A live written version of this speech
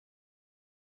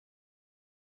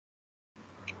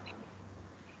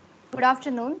Good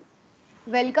afternoon.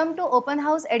 Welcome to Open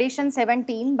House Edition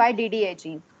 17 by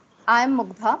DDAG. I am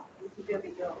Mugdha.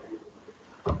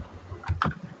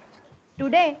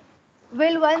 Today,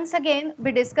 we'll once again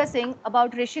be discussing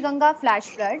about Rishi Ganga flash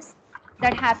floods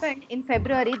that happened in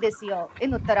February this year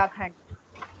in Uttarakhand.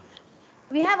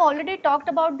 We have already talked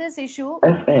about this issue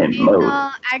FM mode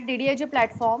at DDAG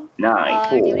platform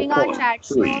during our chat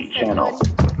show of 94.3 channel.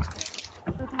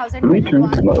 February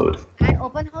Bluetooth 2021 mode. and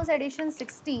Open House Edition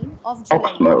 16 of Aux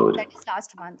July, mode. that is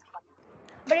last month.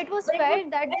 But it was felt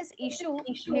that this issue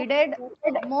needed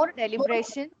more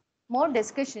deliberation, more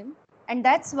discussion, and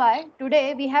that's why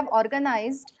today we have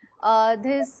organized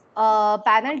this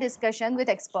panel discussion with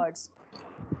experts.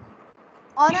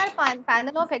 On our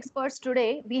panel of experts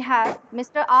today, we have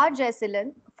Mr. R.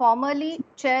 Jeyaseelan, formerly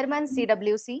Chairman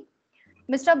CWC,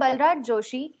 Mr. Balraj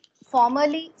Joshi,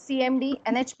 formerly CMD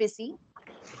NHPC,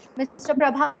 Mr.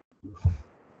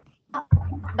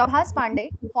 Prabhas Pande,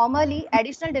 formerly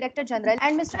Additional Director General,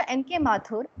 and Mr. N.K.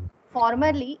 Mathur,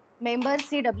 formerly Member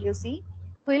CWC,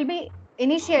 who will be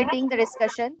initiating the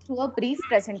discussion through a brief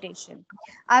presentation.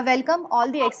 I welcome all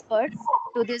the experts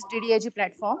to this DDAG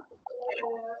platform.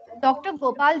 Dr.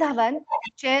 Gopal Dhawan,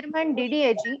 Chairman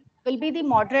DDAG, will be the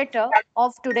moderator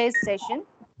of today's session,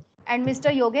 and Mr.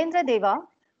 Yogendra Deva,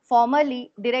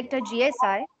 formerly Director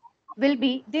GSI, will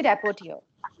be the rapporteur.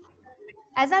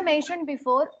 As I mentioned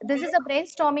before, this is a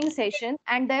brainstorming session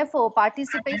and therefore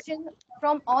participation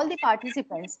from all the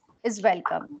participants is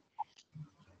welcome.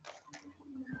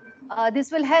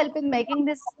 This will help in making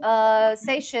this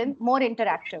session more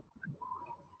interactive.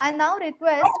 I now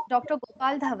request Dr.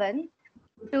 Gopal Dhawan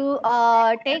to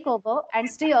take over and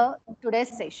steer today's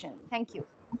session. Thank you.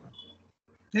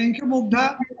 Thank you,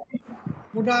 Mugdha.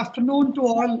 Good afternoon to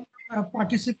all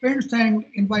participants and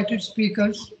invited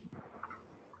speakers.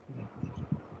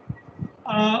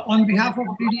 On behalf of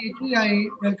DDAG, I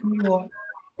welcome you all.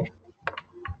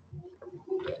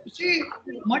 You see,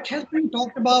 much has been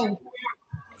talked about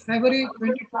February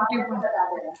 2021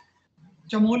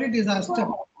 Chamoli disaster.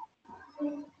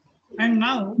 And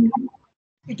now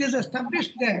it is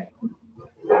established that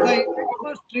the event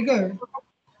was triggered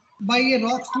by a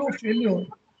rock slope failure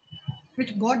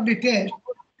which got detached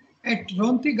at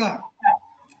Rontiga,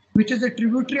 which is a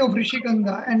tributary of Rishi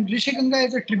Ganga, and Rishi Ganga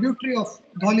is a tributary of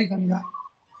Dholi Ganga,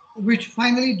 which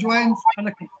finally joins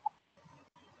Alakhi.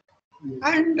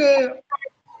 And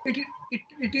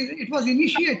it was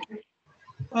initiated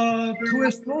through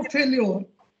a slow failure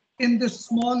in this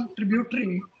small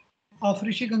tributary of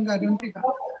Rishi Ganga Rontiga.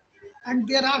 And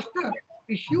thereafter,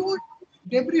 a huge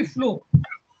debris flow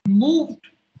moved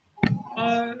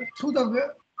through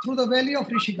the valley of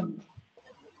Rishi Ganga.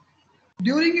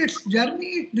 During its journey,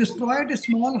 it destroyed a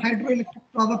small hydroelectric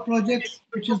power project,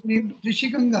 which is named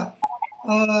Rishi Ganga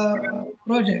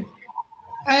project,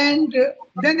 and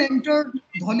then entered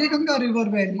Dholi Ganga River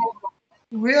Valley,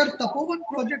 where Tapovan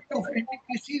project of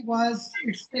NHPC was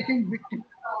its second victim.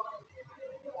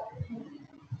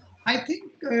 I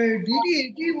think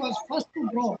DDAG was first to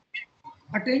draw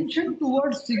attention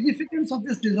towards significance of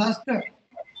this disaster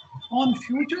on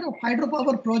future of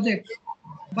hydropower projects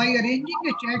by arranging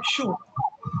a chat show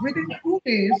within 2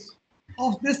 days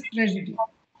of this tragedy.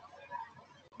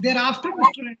 Thereafter,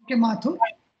 Mr. N.K. Mathur,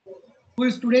 who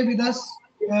is today with us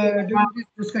during these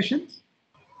discussions,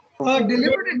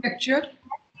 delivered a lecture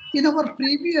in our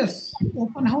previous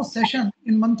open house session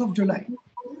in month of July.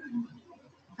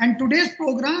 And today's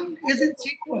program is in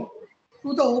sequel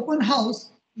to the open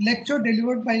house lecture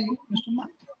delivered by Mr.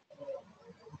 Mathur.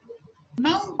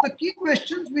 Now, the key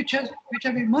questions which have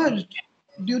emerged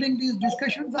during these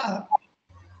discussions are: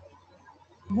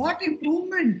 what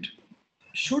improvement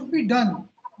should be done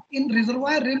in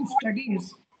reservoir rim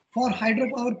studies for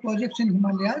hydropower projects in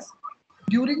Himalayas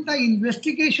during the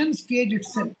investigation stage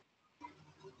itself?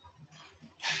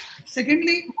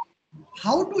 Secondly,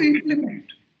 how to implement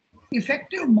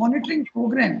effective monitoring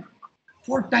program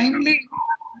for timely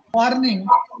warning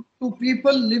to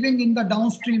people living in the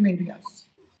downstream areas?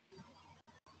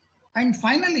 And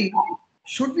finally,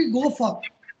 should we go for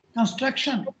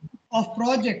construction of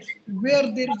projects where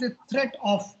there is a threat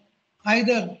of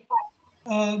either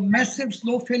massive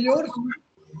slow failures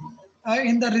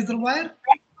in the reservoir,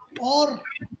 or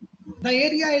the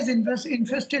area is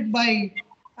infested by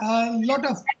a lot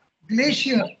of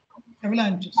glacier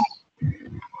avalanches?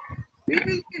 We will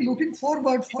be looking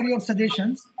forward for your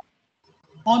suggestions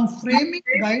on framing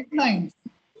guidelines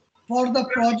for the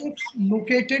projects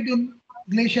located in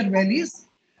glacier valleys,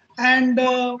 and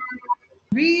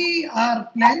we are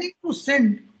planning to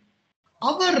send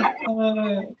our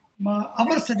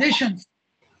suggestions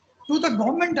to the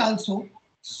government also,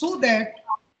 so that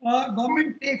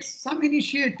government takes some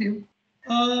initiative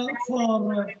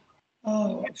for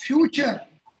future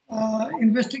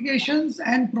investigations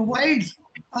and provides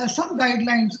some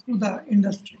guidelines to the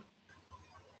industry.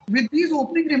 With these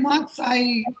opening remarks,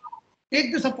 I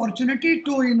take this opportunity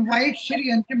to invite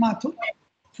Shri N.K. Mathur,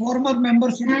 former member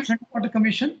of the Central Water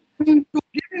Commission, to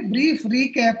give a brief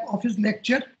recap of his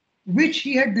lecture, which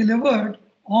he had delivered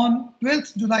on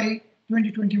 12th July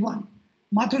 2021.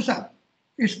 Mathur sir,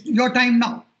 it's your time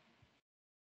now.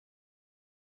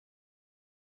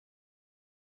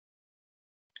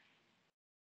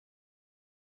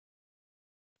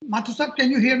 Mathur sir, can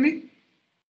you hear me?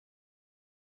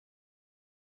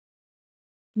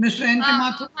 Mr. N.K.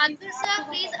 Mathur. Mathur sir,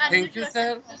 please Thank unmute you,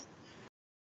 yourself.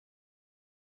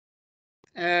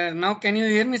 sir. Now, can you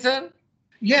hear me, sir?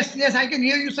 Yes, yes, I can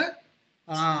hear you, sir.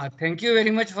 Thank you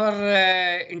very much for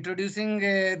introducing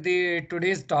the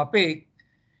today's topic.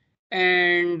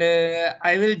 And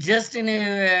I will just in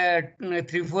a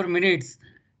 3-4 minutes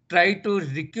try to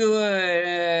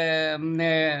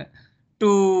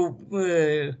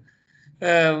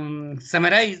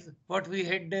summarize what we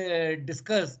had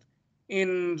discussed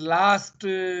in last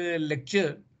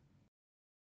lecture.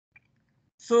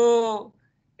 So,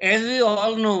 as we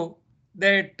all know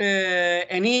that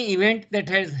any event that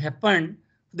has happened,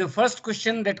 the first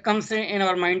question that comes in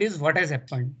our mind is what has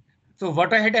happened. So,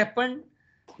 what had happened?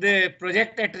 The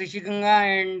project at Rishi Ganga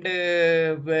and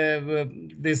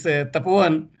this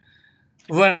Tapovan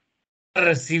were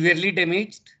severely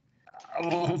damaged.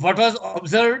 What was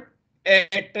observed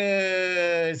at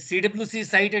CWC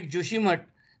site at Joshi,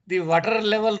 the water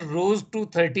level rose to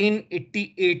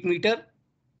 1388 meter.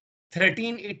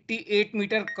 1388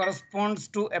 meter corresponds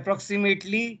to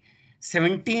approximately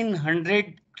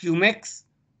 1700 cumex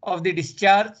of the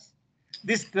discharge.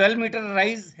 This 12-meter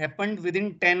rise happened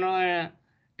within 10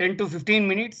 to 15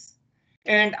 minutes.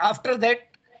 And after that,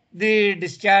 the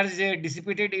discharge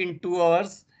dissipated in 2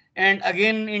 hours. And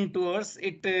again in 2 hours,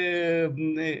 it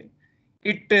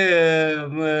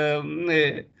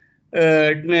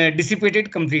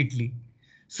dissipated completely.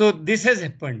 So this has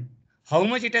happened. How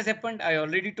much it has happened? I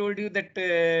already told you that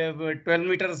 12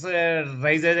 meters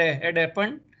rise had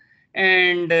happened,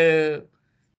 and a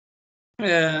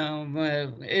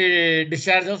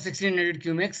discharge of 1600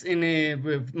 cumex in a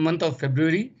month of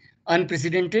February,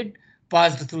 unprecedented,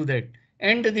 passed through that.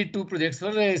 And the two projects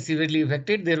were severely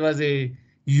affected. There was a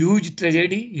huge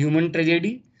tragedy, human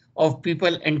tragedy of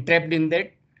people entrapped in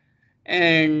that.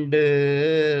 And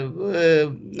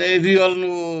we all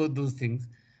know those things.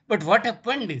 But what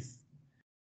happened is,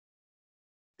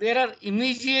 there are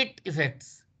immediate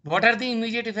effects. What are the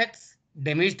immediate effects?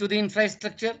 Damage to the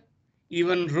infrastructure,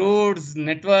 even roads,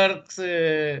 networks,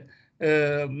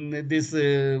 this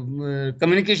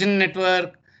communication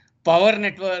network, power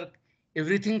network,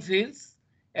 everything fails.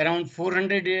 Around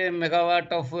 400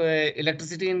 megawatt of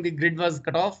electricity in the grid was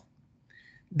cut off.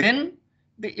 Then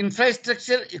the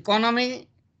infrastructure economy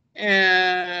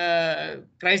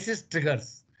crisis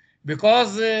triggers,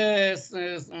 because a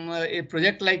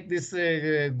project like this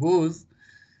goes,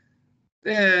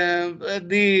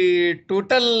 the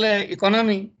total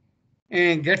economy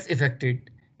gets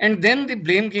affected, and then the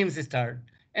blame games start.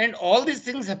 And all these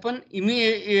things happen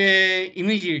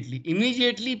immediately.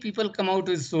 Immediately people come out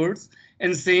with swords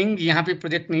and saying, यहाँ पे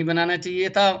project नहीं बनाना चाहिए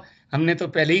था, हमने तो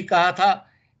पहले ही कहा था,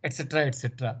 etc.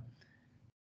 etc.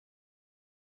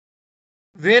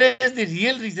 Whereas the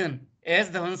real reason, as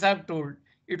Dhawan Sahib told,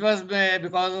 it was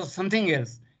because of something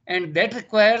else, and that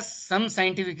requires some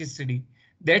scientific study.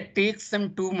 That takes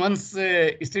some 2 months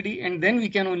study, and then we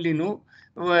can only know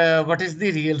what is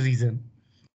the real reason.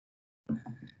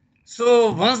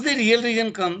 So once the real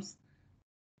reason comes,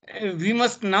 we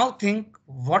must now think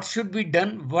what should be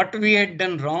done, what we had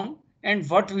done wrong, and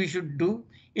what we should do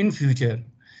in future.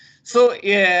 So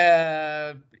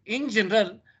in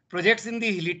general, projects in the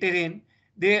hilly terrain,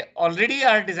 they already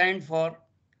are designed for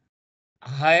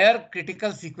higher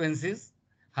critical sequences,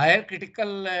 higher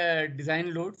critical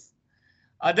design loads.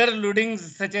 Other loadings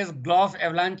such as GLOF,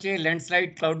 avalanche,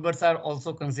 landslide, cloudbursts are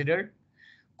also considered.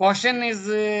 Caution is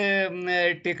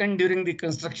taken during the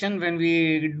construction when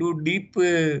we do deep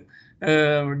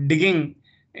digging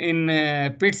in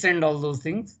pits and all those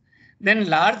things. Then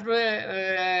large,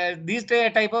 these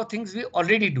type of things we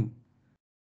already do.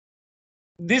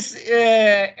 This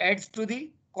adds to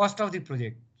the cost of the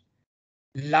project.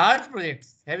 Large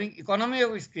projects having economy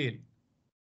of scale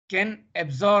can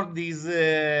absorb these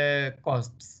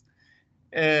costs.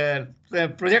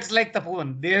 Projects like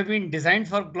Tapovan, they have been designed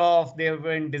for GLOF, they have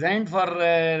been designed for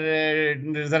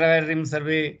reservoir rim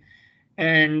survey,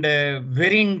 and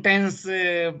very intense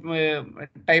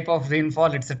type of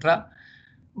rainfall, etc.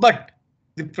 But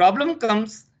the problem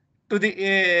comes to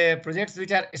the projects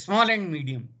which are small and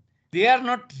medium. They are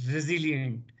not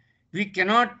resilient. We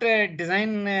cannot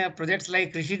design projects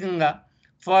like Rishi Ganga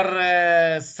for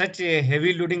such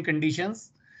heavy loading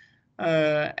conditions,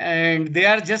 and they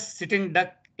are just sitting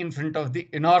duck in front of the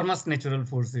enormous natural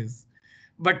forces.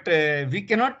 But we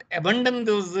cannot abandon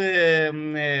those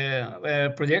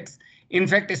projects. In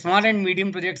fact, small and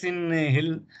medium projects in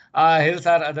hills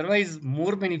are otherwise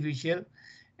more beneficial,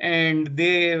 and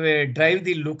they drive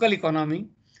the local economy.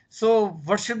 So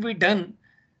what should be done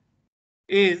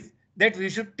is that we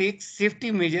should take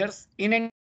safety measures in an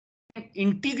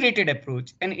integrated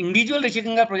approach. An individual Rishi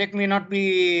Ganga project may not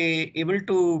be able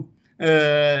to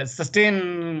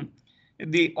sustain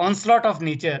the onslaught of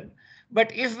nature, but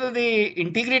if the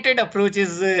integrated approach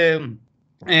is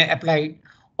applied,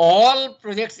 all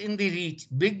projects in the reach,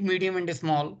 big, medium, and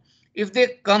small, if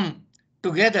they come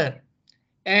together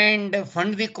and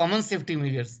fund the common safety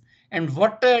measures. And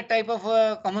what type of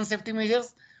common safety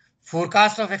measures?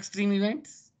 Forecast of extreme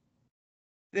events.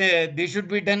 They should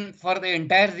be done for the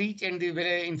entire reach, and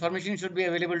the information should be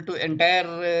available to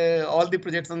entire all the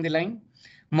projects on the line.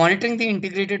 Monitoring the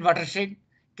integrated watershed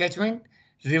catchment,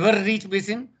 river reach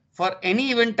basin for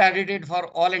any event targeted for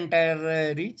all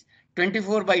entire reach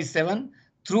 24/7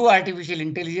 through artificial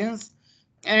intelligence,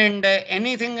 and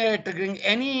anything triggering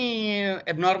any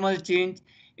abnormal change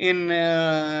in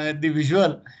the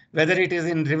visual, whether it is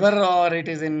in river or it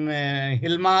is in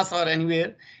hill mass or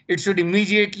anywhere, it should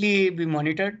immediately be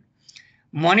monitored.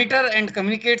 Monitor and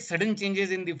communicate sudden changes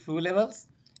in the flow levels,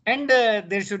 and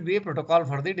there should be a protocol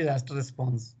for the disaster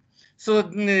response. So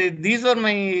these were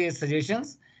my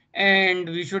suggestions, and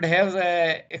we should have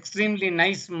extremely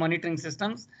nice monitoring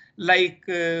systems like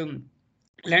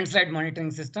landslide monitoring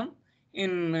system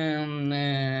in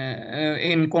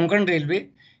Konkan Railway,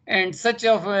 and such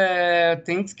of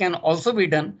things can also be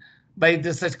done by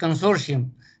the such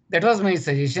consortium. That was my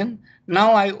suggestion.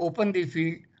 Now I open the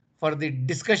field for the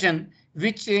discussion,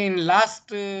 which in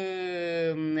last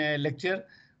lecture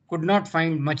could not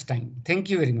find much time. Thank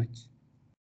you very much.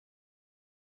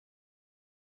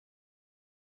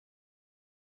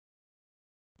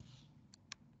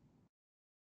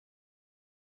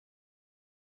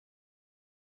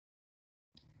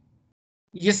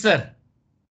 Yes, sir.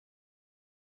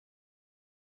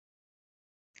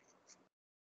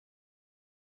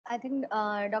 I think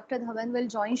Dr. Dhawan will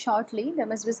join shortly. There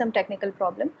must be some technical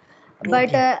problem. Okay.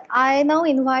 But I now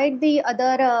invite the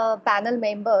other panel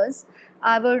members.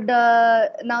 I would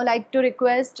now like to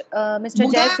request Mr.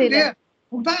 Mugdha, I'm Jeyaseelan. there.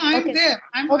 Mugdha, I'm Okay. there.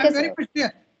 I'm Okay, very sir. much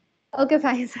there. Okay,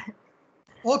 fine, sir.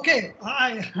 Okay,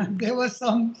 there was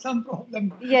some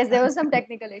problem. Yes, there was some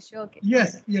technical issue. Okay.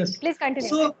 Yes, yes. Please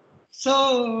continue.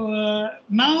 So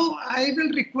now I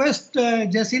will request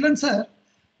Jeyaseelan sir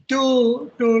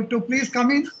to please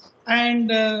come in and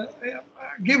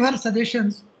give her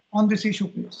suggestions on this issue,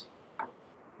 please.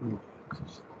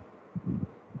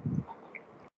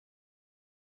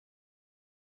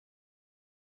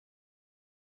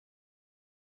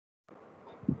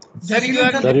 Sir, you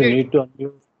are Sir, you muted. need to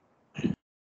unmute.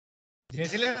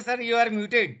 Jeyaseelan, sir, you are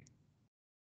muted.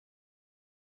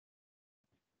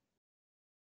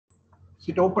 Is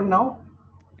it open now?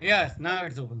 Yes, now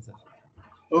it's open, sir.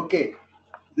 Okay.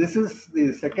 This is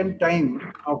the second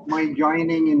time of my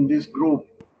joining in this group,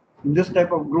 in this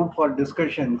type of group for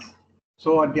discussions.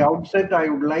 So at the outset, I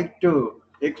would like to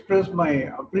express my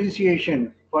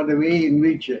appreciation for the way in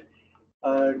which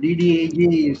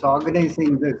DDAG is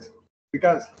organizing this.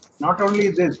 Because not only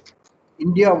this,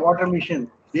 India Water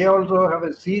Mission, they also have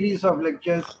a series of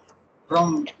lectures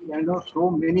from so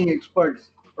many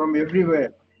experts from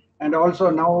everywhere. And also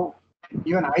now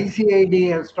even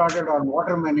ICID has started on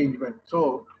water management.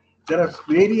 So there are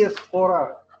various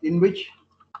fora in which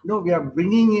we are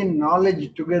bringing in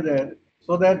knowledge together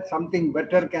so that something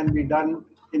better can be done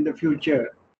in the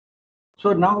future.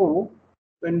 So now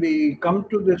when we come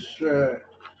to this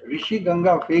Rishi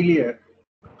Ganga failure,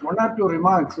 one or two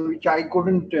remarks which I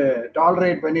couldn't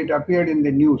tolerate when it appeared in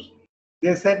the news.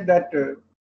 They said that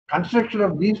construction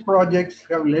of these projects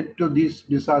have led to these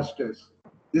disasters.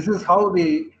 This is how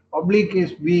the public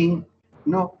is being,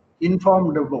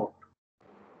 informed about.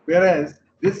 Whereas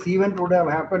this event would have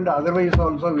happened otherwise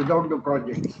also without the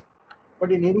projects.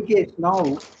 But in any case,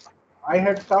 now I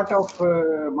had thought of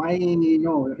my,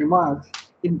 remarks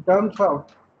in terms of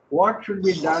what should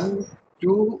be done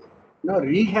to,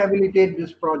 rehabilitate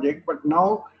this project. But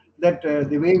now that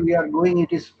the way we are going,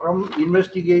 it is from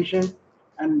investigation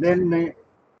and then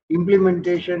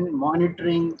implementation,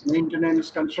 monitoring, maintenance,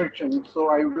 construction. So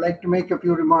I would like to make a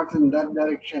few remarks in that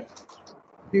direction.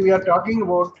 See, we are talking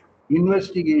about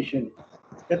investigation.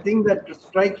 The thing that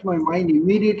strikes my mind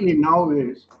immediately now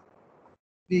is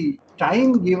the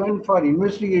time given for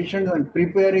investigations and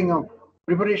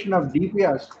preparation of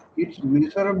DPRs. It's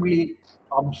miserably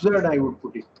absurd, I would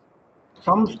put it.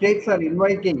 Some states are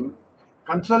inviting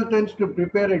consultants to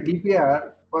prepare a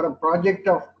DPR for a project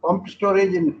of pump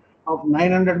storage of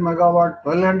 900 megawatt,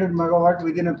 1200 megawatt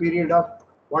within a period of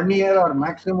 1 year or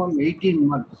maximum 18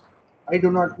 months. I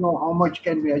do not know how much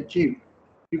can be achieved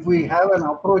if we have an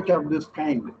approach of this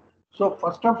kind. So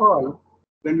first of all,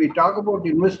 when we talk about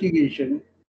investigation,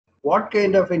 what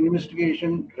kind of an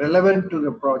investigation relevant to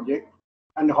the project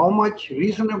and how much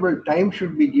reasonable time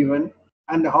should be given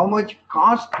and how much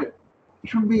cost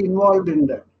should be involved in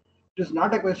that. It is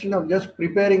not a question of just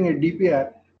preparing a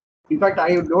DPR. In fact,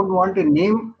 I don't want to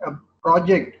name a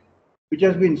project which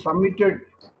has been submitted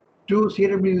to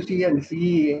CWC and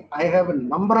CEA. I have a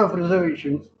number of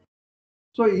reservations.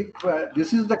 So if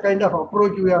this is the kind of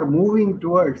approach we are moving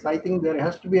towards, I think there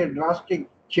has to be a drastic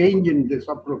change in this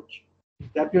approach.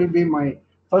 That will be my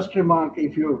first remark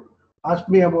if you ask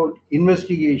me about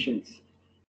investigations.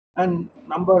 And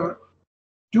number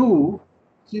two,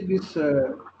 see this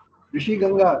Rishi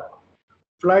Ganga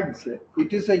floods,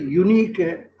 it is a unique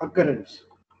occurrence.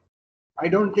 I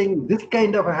don't think this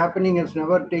kind of a happening has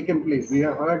never taken place. We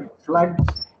have heard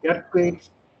floods, earthquakes,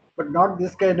 but not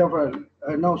this kind of a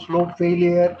slope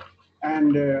failure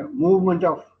and movement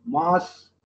of mass,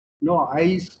 no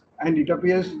ice, and it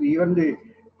appears even the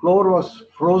floor was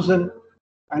frozen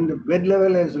and the bed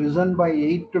level has risen by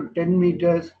 8 to 10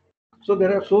 meters. So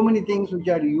there are so many things which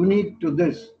are unique to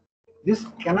this. This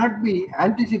cannot be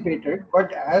anticipated,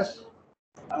 but as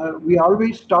we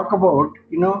always talk about,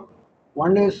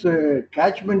 one is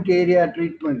catchment area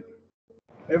treatment.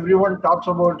 Everyone talks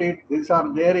about it. These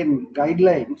are there in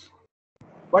guidelines.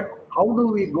 But how do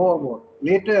we go about?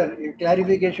 Later, a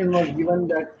clarification was given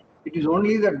that it is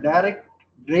only the direct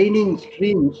draining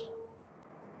streams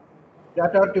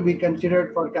that are to be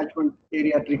considered for catchment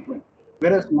area treatment.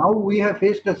 Whereas now we have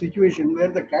faced a situation where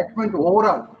the catchment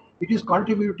overall, it is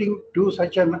contributing to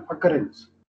such an occurrence.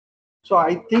 So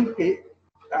I think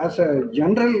as a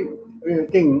general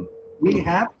thing, we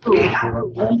have to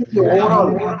the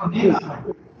overall,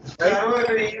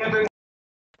 right?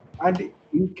 And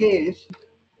in case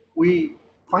we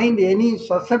find any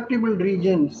susceptible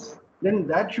regions, then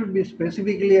that should be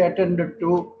specifically attended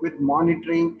to with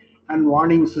monitoring and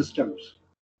warning systems.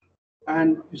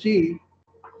 And you see,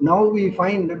 now we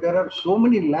find that there are so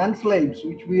many landslides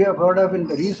which we have heard of in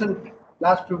the recent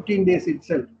last 15 days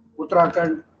itself,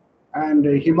 Uttarakhand and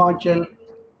Himachal.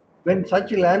 When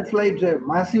such landslides,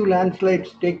 massive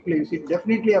landslides take place, it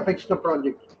definitely affects the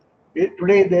project.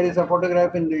 Today there is a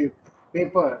photograph in the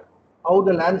paper how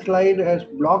the landslide has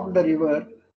blocked the river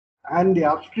and the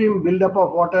upstream buildup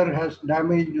of water has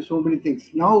damaged so many things.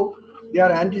 Now they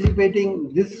are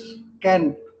anticipating this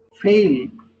can fail,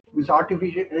 this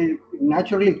artificial,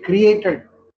 naturally created,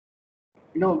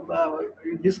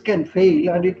 this can fail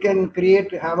and it can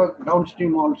create havoc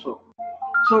downstream also.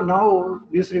 So now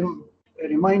this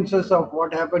reminds us of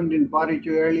what happened in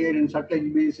Parichu earlier in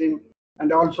Sutlej Basin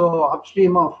and also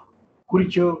upstream of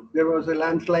Kurichu, there was a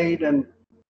landslide and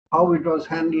how it was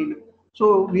handled.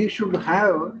 So we should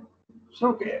have,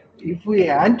 so if we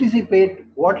anticipate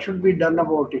what should be done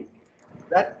about it,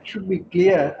 that should be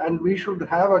clear and we should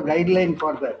have a guideline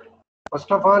for that.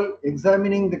 First of all,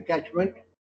 examining the catchment,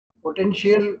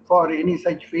 potential for any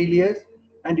such failures,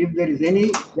 and if there is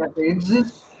any that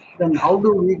exists, then how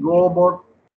do we go about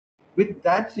with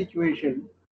that situation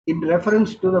in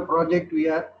reference to the project we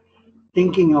are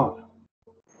thinking of.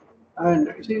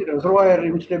 And you see, reservoir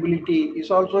instability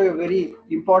is also a very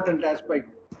important aspect.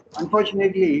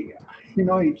 Unfortunately,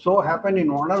 it so happened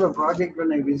in one of the projects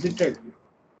when I visited,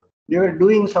 they were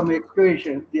doing some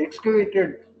excavation. The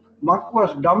excavated muck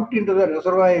was dumped into the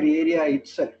reservoir area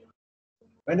itself.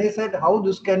 When I said how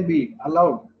this can be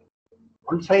allowed,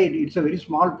 on site, it's a very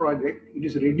small project. It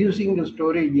is reducing the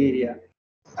storage area.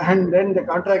 And then the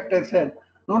contractor said,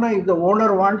 no, if the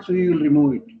owner wants, we will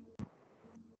remove it.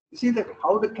 You see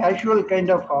how the casual kind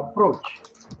of approach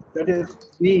that is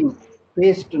being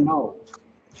faced now.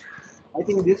 I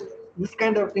think this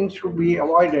kind of things should be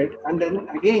avoided. And then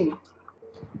again,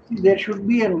 there should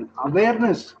be an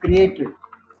awareness created.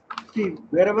 See,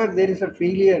 wherever there is a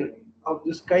failure of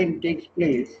this kind takes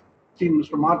place, see,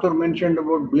 Mr. Mathur mentioned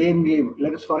about blame game.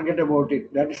 Let us forget about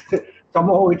it. That is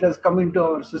somehow it has come into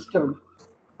our system.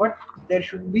 But there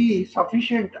should be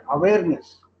sufficient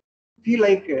awareness. See,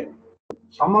 like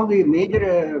some of the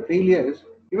major failures,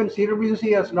 even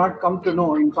CWC has not come to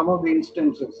know in some of the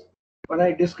instances. When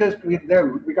I discussed with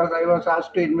them, because I was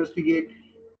asked to investigate,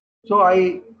 so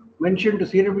I mentioned to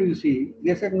CWC,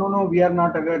 they said, no, no, we are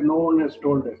not aware, no one has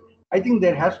told us. I think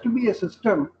there has to be a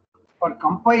system for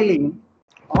compiling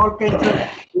all kinds of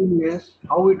failures,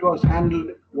 how it was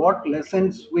handled, what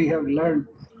lessons we have learned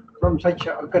from such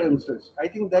occurrences. I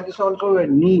think that is also a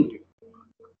need.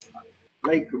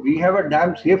 Like we have a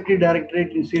dam safety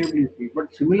directorate in CWC,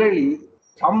 but similarly,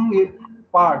 some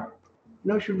part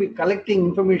should be collecting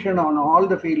information on all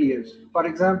the failures. For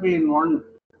example, in one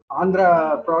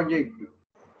Andhra project,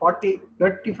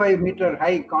 35-meter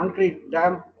high concrete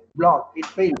dam block, it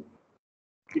failed.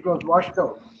 It was washed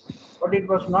out, but it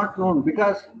was not known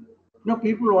because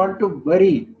people want to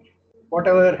bury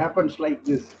whatever happens like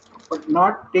this, but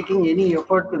not taking any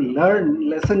effort to learn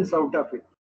lessons out of it.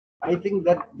 I think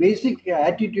that basic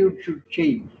attitude should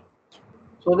change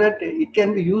so that it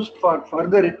can be used for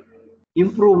further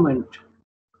improvement.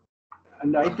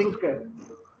 And I think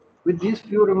with these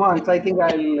few remarks, I think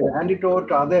I'll hand it over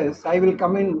to others. I will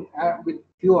come in with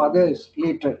few others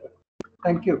later.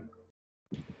 Thank you.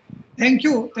 Thank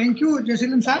you,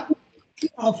 Jeyaseelan sir,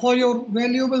 for your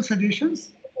valuable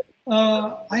suggestions.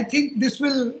 I think this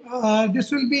will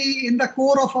be in the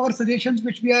core of our suggestions,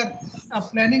 which we are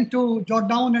planning to jot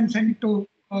down and send it to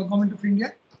Government of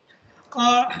India.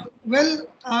 Now,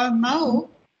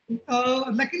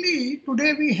 luckily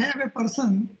today we have a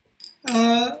person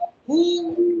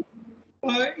who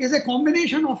is a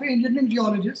combination of an engineering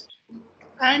geologist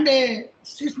and a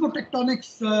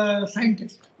seismotectonics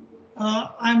scientist.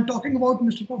 I'm talking about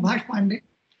Mr. Prabhas Pande,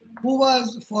 who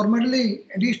was formerly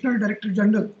Additional Director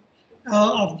General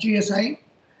of GSI.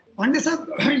 Pande sir,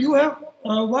 you have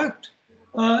worked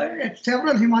at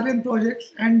several Himalayan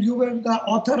projects, and you were the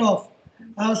author of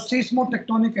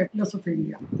Seismotectonic Atlas of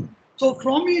India. So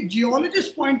from a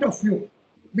geologist point of view,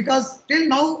 because till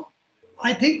now,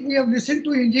 I think we have listened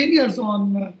to engineers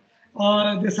on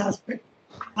this aspect.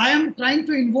 I am trying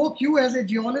to invoke you as a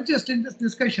geologist in this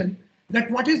discussion, that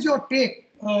what is your take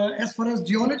as far as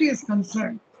geology is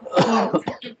concerned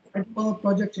for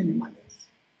projects in Himalayas?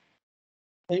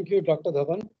 Thank you, Dr.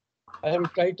 Dhawan. I am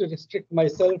trying to restrict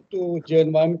myself to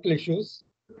geo-environmental issues.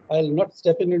 I'll not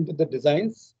step into the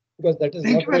designs because that is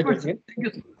not my domain.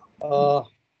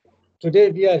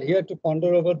 Today, we are here to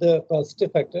ponder over the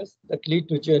causative factors that lead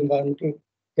to geo-environmental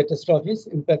catastrophes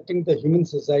impacting the human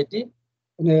society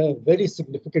in a very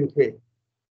significant way.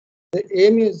 The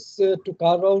aim is to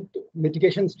carve out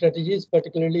mitigation strategies,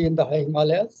 particularly in the high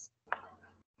Himalayas,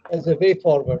 as a way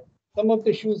forward. Some of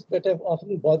the issues that have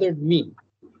often bothered me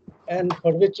and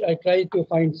for which I try to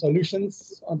find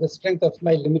solutions on the strength of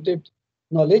my limited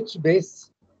knowledge base,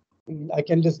 I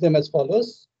can list them as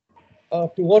follows. To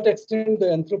what extent the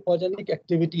anthropogenic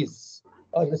activities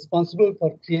are responsible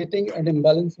for creating an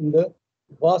imbalance in the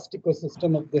vast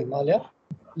ecosystem of the Himalaya,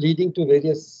 leading to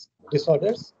various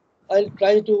disorders. I'll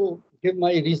try to give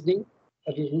my reasoning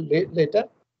a little later.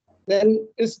 Then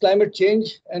is climate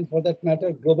change, and for that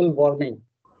matter, global warming,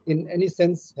 in any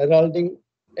sense heralding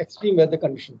extreme weather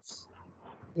conditions.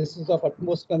 This is of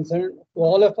utmost concern to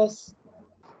all of us.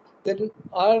 Then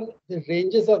are the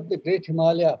ranges of the Great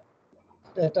Himalaya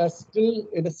that are still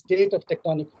in a state of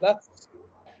tectonic flux.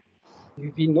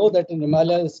 We know that the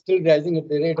Himalaya is still rising at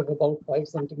the rate of about 5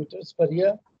 centimeters per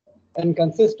year and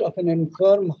consists of an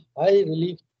infirm, high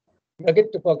relief,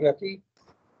 rugged topography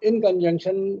in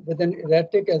conjunction with an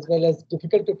erratic as well as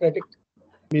difficult to predict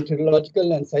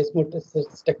meteorological and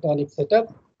seismotectonic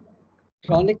setup,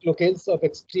 chronic locales of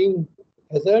extreme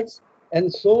hazards,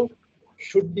 and so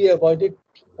should be avoided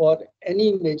for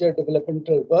any major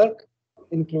developmental work,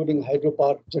 including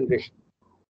hydropower generation.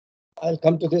 I'll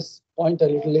come to this point a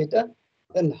little later.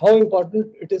 Then how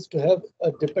important it is to have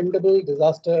a dependable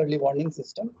disaster early warning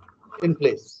system in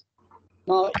place.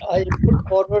 Now, I put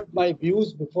forward my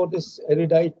views before this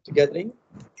erudite gathering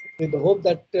with the hope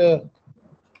that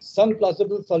some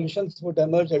plausible solutions would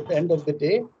emerge at the end of the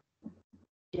day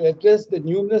to address the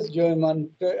numerous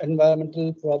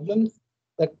geo-environmental problems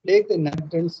that plague the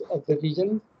inhabitants of the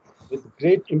region with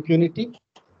great impunity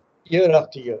year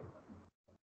after year.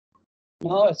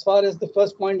 Now, as far as the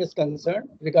first point is concerned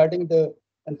regarding the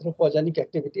anthropogenic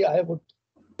activity, I would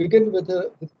begin with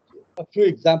a few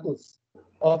examples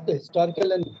of the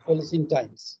historical and Holocene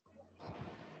times.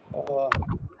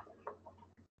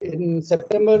 In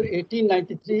September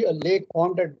 1893, a lake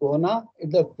formed at Gona in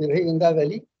the Ganga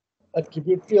Valley, a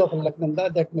tributary of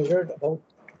Alaknanda that measured about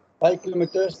 5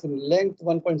 kilometers in length,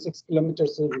 1.6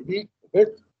 kilometers in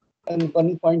width, and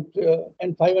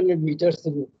 500 meters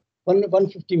in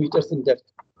 150 meters in depth.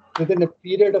 within a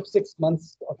period of 6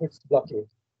 months of its blockade.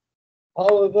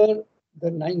 However,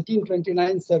 the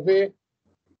 1929 survey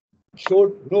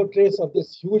showed no trace of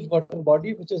this huge water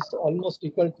body, which is almost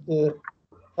equal to the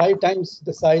 5 times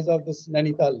the size of this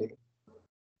Nainital lake,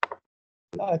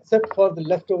 except for the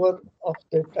leftover of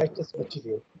detritus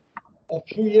material. A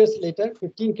few years later,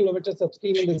 15 kilometers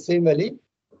upstream in the same valley,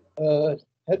 a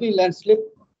heavy landslip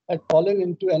had fallen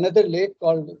into another lake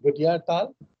called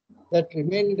Gudiyatal that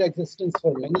remained in existence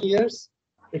for many years.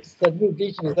 Its sudden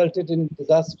breach resulted in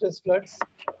disastrous floods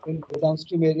in the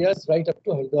downstream areas right up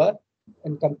to Haridwar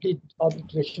and complete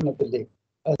obliteration of the lake.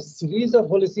 A series of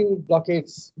Holocene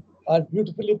blockades are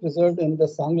beautifully preserved in the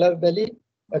Sangla Valley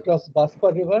across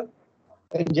Baspa River.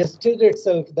 And yesterday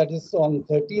itself, that is on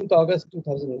 13th August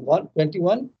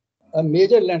 2021, a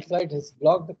major landslide has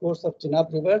blocked the course of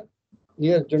Chenab River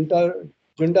near Junda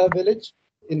village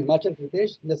in Himachal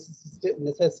Pradesh,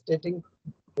 necessitating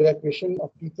evacuation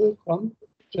of people from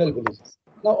 12 villages.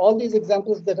 Now, all these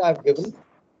examples that I've given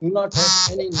do not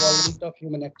have any involvement of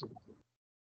human activity.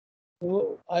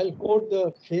 So I'll quote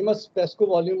the famous PESCO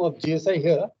volume of GSI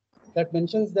here that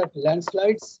mentions that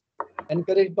landslides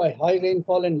encouraged by high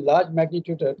rainfall and large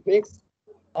magnitude earthquakes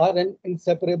are an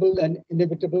inseparable and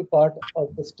inevitable part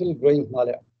of the still growing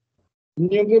Himalaya.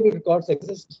 Innumerable records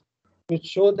exist which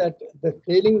show that the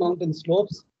failing mountain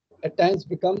slopes at times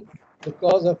become the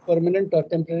cause of permanent or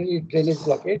temporary drainage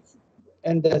blockades,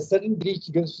 and the sudden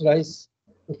breach gives rise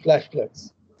to flash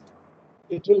floods.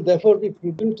 It will therefore be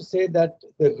prudent to say that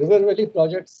the river valley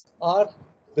projects are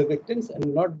the victims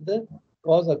and not the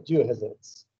cause of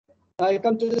geohazards. Now I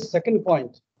come to the second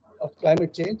point of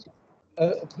climate change.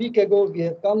 A week ago, we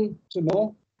have come to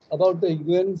know about the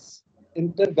UN's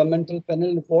Intergovernmental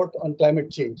Panel report on climate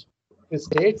change, which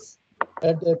states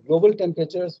that the global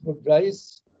temperatures would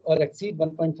rise or exceed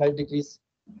 1.5 degrees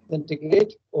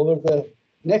centigrade over the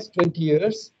next 20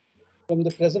 years from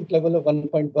the present level of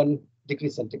 1.1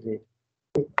 degrees centigrade.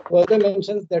 It further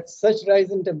mentions that such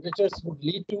rise in temperatures would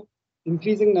lead to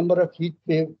increasing number of heat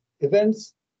wave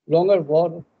events, longer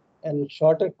warm and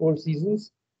shorter cold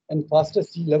seasons, and faster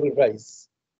sea level rise.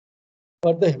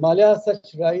 For the Himalayas,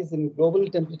 such rise in global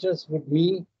temperatures would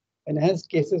mean enhanced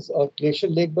cases of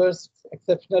glacial lake bursts,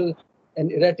 exceptional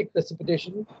and erratic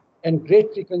precipitation, and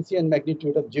great frequency and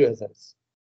magnitude of geohazards.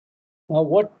 Now,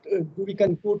 what do we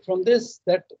conclude from this?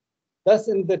 That thus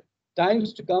in the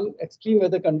times to come, extreme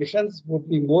weather conditions would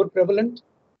be more prevalent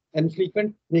and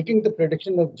frequent, making the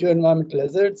prediction of geoenvironmental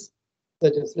hazards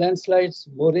such as landslides,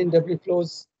 moraine debris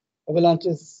flows,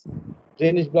 avalanches,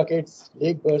 drainage blockades,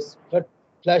 lake bursts,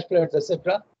 flash floods,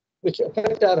 etc., which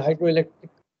affect our hydroelectric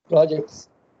projects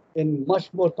in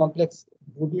much more complex,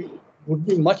 would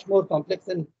be much more complex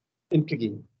and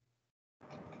intriguing.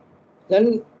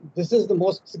 Then this is the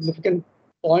most significant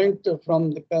point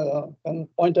from the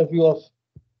point of view of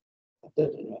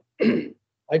the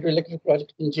hydroelectric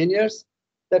project engineers,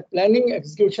 that planning,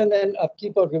 execution, and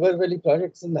upkeep of river valley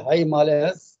projects in the high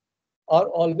Himalayas are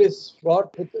always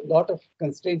fraught with a lot of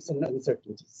constraints and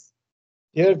uncertainties.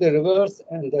 Here, the rivers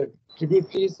and the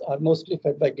tributaries are mostly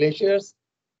fed by glaciers,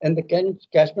 and the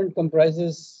catchment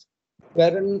comprises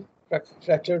barren,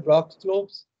 fractured rock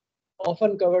slopes,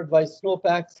 often covered by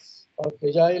snowpacks or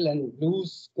fragile and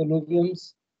loose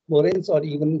colluviums, moraines, or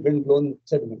even wind-blown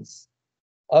sediments.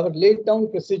 Our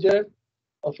laid-down procedure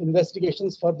of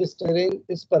investigations for this terrain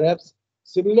is perhaps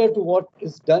similar to what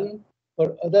is done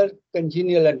for other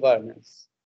congenial environments.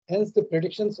 Hence, the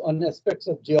predictions on aspects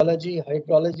of geology,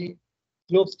 hydrology,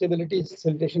 slope stability,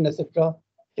 siltation, etc.,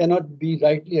 cannot be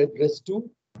rightly addressed to,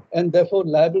 and therefore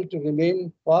liable to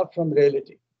remain far from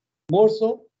reality. More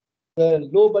so, the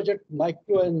low-budget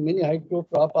micro and mini hydro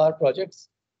power projects,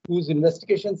 whose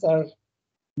investigations are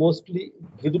mostly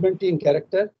rudimentary in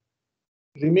character,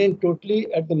 remain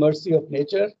totally at the mercy of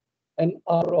nature and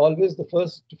are always the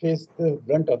first to face the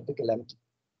brunt of the calamity.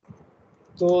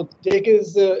 So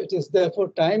it is therefore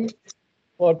time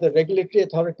for the regulatory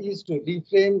authorities to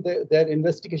reframe their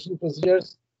investigation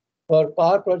procedures for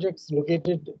power projects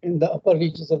located in the upper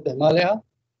reaches of the Himalaya,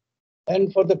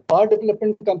 and for the power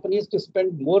development companies to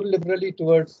spend more liberally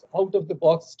towards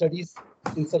out-of-the-box studies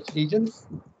in such regions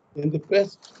in the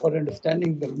quest for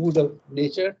understanding the mood of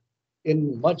nature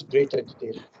in much greater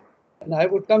detail. And I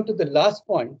would come to the last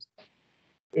point.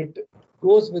 It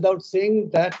goes without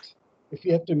saying that if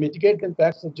we have to mitigate the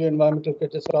impacts of geoenvironmental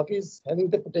catastrophes having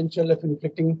the potential of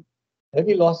inflicting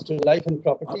heavy loss to life and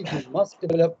property, we must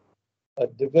develop a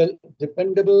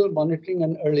dependable monitoring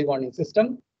and early warning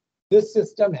system. This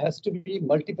system has to be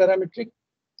multi-parametric,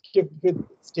 equipped with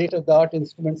state-of-the-art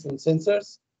instruments and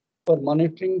sensors for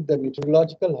monitoring the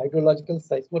meteorological, hydrological,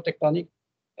 seismotectonic,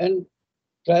 and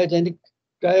cryogenic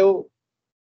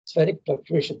cryospheric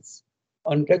fluctuations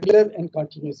on regular and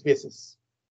continuous basis.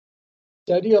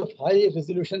 Study of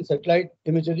high-resolution satellite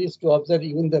imageries to observe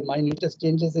even the minutest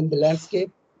changes in the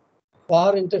landscape,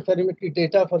 far interferometry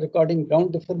data for recording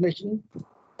ground deformation,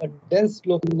 a dense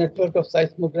global network of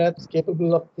seismographs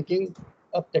capable of picking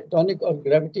up tectonic or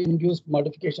gravity-induced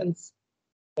modifications,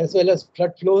 as well as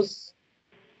flood flows,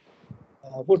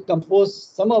 would compose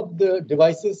some of the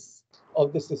devices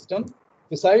of the system.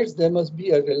 Besides, there must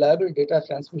be a reliable data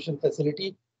transmission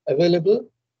facility available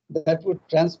that would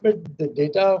transmit the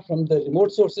data from the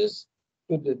remote sources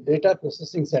to the data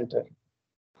processing center.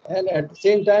 And at the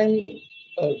same time,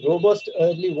 a robust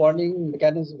early warning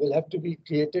mechanism will have to be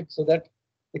created so that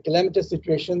the calamitous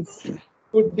situations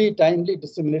could be timely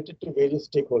disseminated to various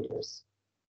stakeholders.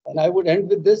 And I would end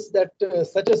with this, that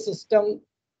such a system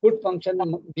could function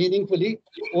meaningfully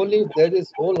only if there is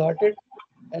wholehearted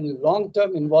and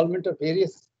long-term involvement of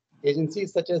various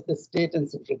agencies such as the state and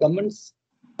central governments,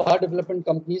 power development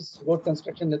companies, road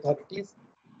construction authorities,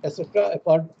 etc.,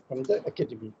 apart from the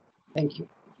academy. Thank you.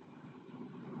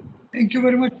 Thank you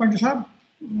very much, Pande Sahab.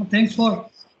 Thanks for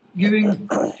giving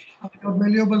your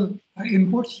valuable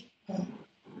inputs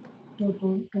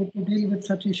to deal with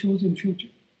such issues in future.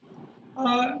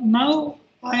 Now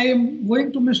I am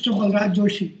going to Mr. Balraj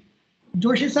Joshi.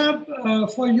 Joshi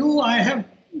Sahab, for you, I have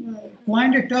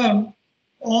coined a term,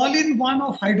 all-in-one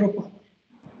of hydropower.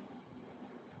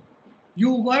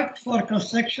 You worked for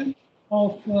construction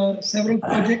of several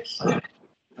projects in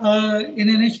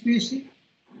NHPC.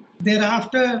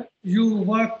 Thereafter, you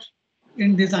worked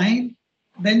in design.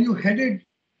 Then you headed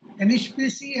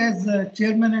NHPC as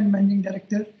chairman and managing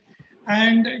director.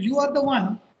 And you are the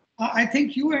one, I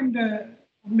think you and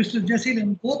Mr.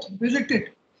 Jeyaseelan both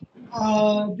visited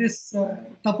this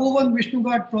Tapovan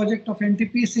Vishnughat project of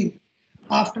NTPC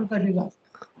after the disaster.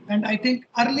 And I think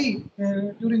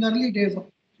during early days of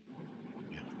it.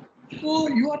 So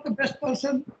you are the best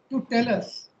person to tell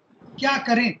us, क्या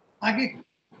करें,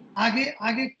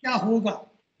 आगे क्या होगा,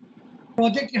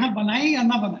 project यहाँ बनाएं या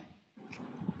ना बनाएं?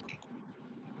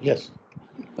 Yes.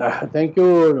 Thank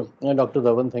you, Dr.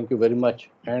 Dhawan. Thank you very much.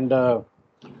 And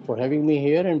for having me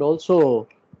here, and also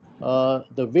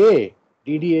the way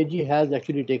DDAG has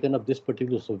actually taken up this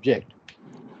particular subject.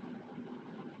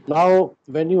 Now,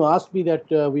 when you asked me that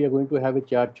we are going to have a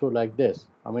chat show like this,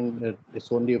 I mean,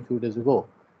 it's only a few days ago.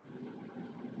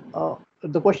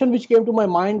 The question which came to my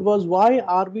mind was, why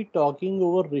are we talking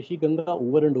over Rishi Ganga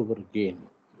over and over again?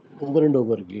 Over and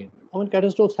over again. I mean,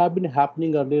 catastrophes have been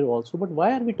happening earlier also, but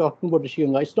why are we talking about Rishi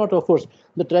Ganga? It's not, of course,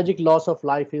 the tragic loss of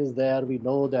life is there. We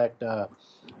know that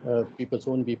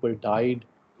so many people died.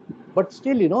 But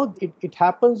still, you know, it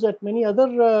happens at many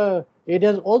other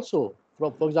areas also.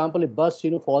 For example, a bus,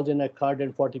 falls in a khud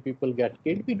and 40 people get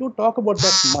killed. We don't talk about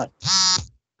that much.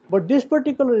 But this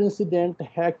particular incident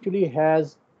actually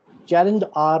has challenged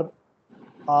our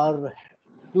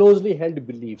closely held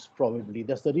beliefs, probably.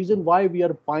 That's the reason why we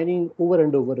are pining over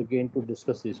and over again to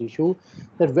discuss this issue,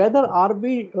 that whether are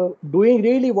we doing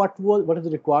really what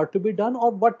is required to be done,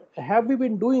 or what have we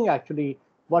been doing actually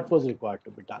what was required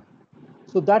to be done.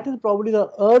 So that is probably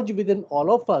the urge within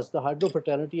all of us, the hydro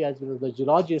fraternity as well as the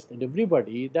geologists and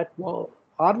everybody, that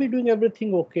are we doing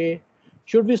everything okay?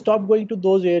 Should we stop going to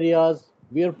those areas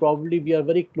where probably we are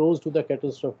very close to the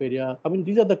catastrophe area? I mean,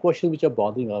 these are the questions which are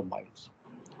bothering our minds.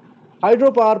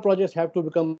 Hydropower projects have to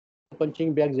become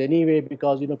punching bags anyway,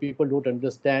 because people don't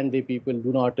understand. People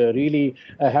do not really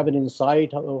have an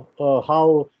insight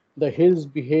how the hills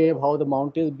behave, how the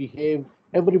mountains behave.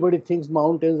 Everybody thinks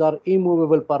mountains are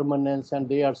immovable permanents, and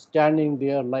they are standing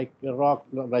there like a rock,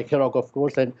 of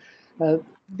course, and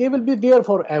they will be there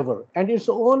forever. And it's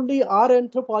only our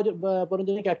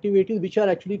anthropogenic activities which are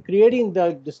actually creating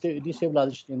the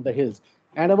destabilization in the hills.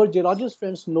 And our geologist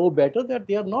friends know better that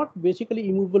they are not basically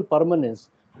immovable permanents.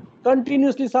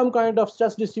 Continuously, some kind of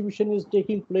stress distribution is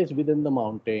taking place within the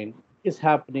mountain. Is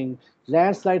happening.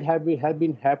 Landslide have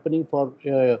been happening for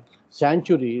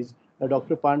centuries.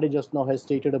 Dr. Pande just now has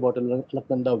stated about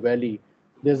Alaknanda Valley.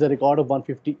 There's a record of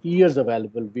 150 years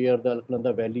available where the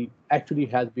Alaknanda Valley actually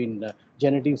has been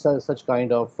generating such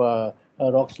kind of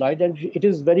rock slide, and it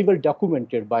is very well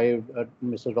documented by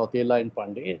Mr. Rautela and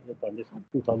Pande. The Pande's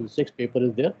 2006 paper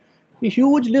is there. A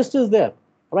huge list is there,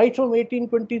 right from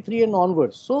 1823 and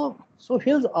onwards. So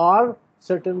hills are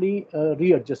certainly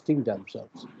readjusting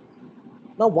themselves.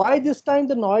 Now, why this time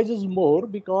the noise is more?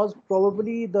 Because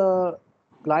probably the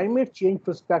climate change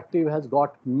perspective has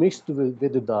got mixed with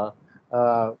the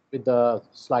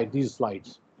these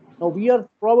slides. Now, we are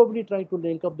probably trying to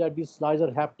link up that these slides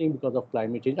are happening because of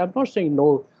climate change. I'm not saying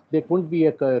no, there couldn't be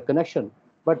a connection.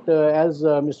 But as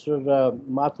Mr.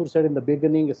 Mathur said in the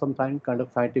beginning, some kind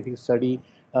of scientific study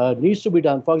needs to be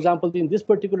done. For example, in this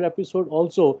particular episode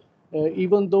also,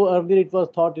 even though earlier it was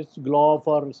thought it's glove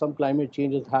or some climate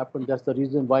change has happened, that's the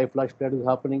reason why flash flood is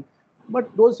happening.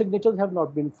 But those signatures have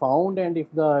not been found, and if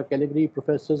the Calgary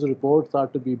professor's reports are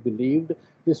to be believed,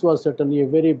 this was certainly a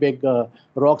very big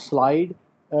rock slide,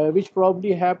 which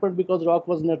probably happened because rock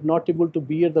was not able to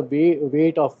bear the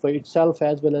weight of itself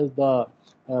as well as the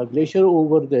glacier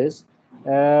over this,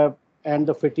 and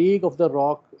the fatigue of the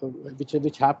rock,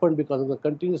 which happened because of the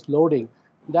continuous loading,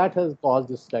 that has caused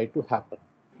this slide to happen.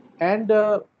 And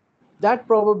that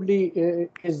probably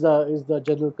is the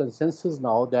general consensus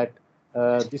now that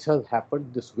this has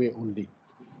happened this way only.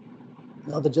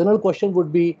 Now, the general question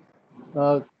would be,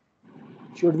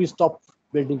 should we stop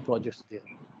building projects there?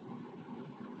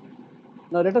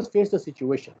 Now, let us face the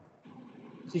situation.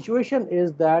 Situation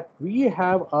is that we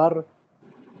have our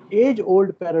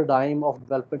age-old paradigm of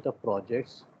development of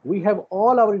projects. We have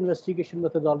all our investigation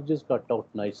methodologies cut out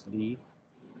nicely.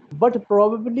 But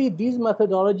probably these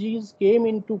methodologies came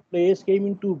into place, came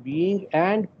into being,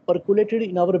 and percolated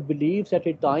in our beliefs at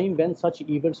a time when such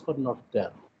events were not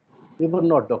there. They were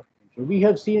not documented. We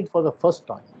have seen it for the first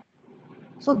time.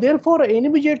 So therefore, an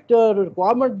immediate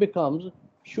requirement becomes,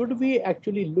 should we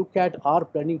actually look at our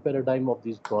planning paradigm of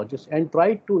these projects and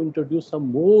try to introduce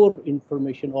some more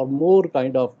information or more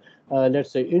kind of,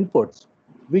 let's say, inputs,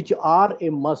 which are a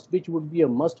must, which would be a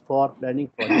must for planning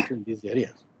projects in these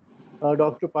areas.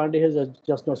 Dr. Pande has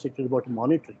just now stated about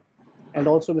monitoring. And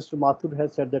also Mr. Mathur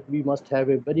has said that we must have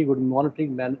a very good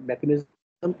monitoring mechanism,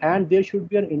 and there should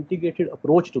be an integrated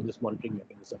approach to this monitoring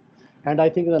mechanism. And I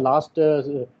think in the last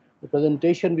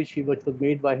presentation, which was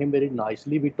made by him very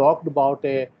nicely, we talked about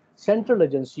a central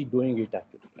agency doing it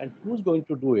actually, and who's going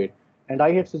to do it. And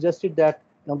I had suggested that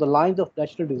on the lines of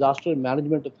National Disaster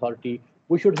Management Authority,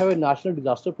 we should have a National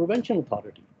Disaster Prevention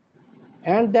Authority.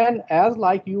 And then as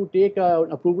like you take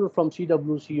approval from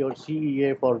CWC or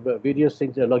CEA for various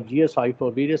things, like GSI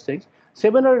for various things,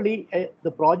 similarly, the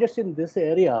projects in this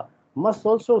area must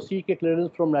also seek a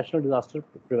clearance from National Disaster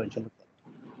Prevention Authority.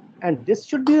 And this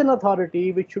should be an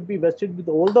authority which should be vested with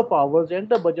all the powers and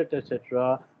the budget,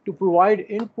 etc., to provide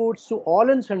inputs to all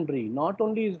and sundry, not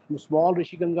only small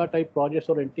Rishi Ganga type projects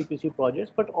or NTPC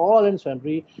projects, but all and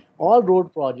sundry, all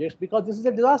road projects, because this is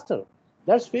a disaster.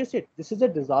 Let's face it, this is a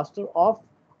disaster of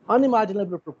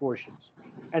unimaginable proportions,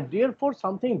 and therefore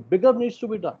something bigger needs to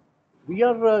be done. We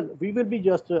will be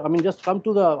just come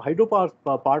to the hydro part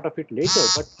of it later.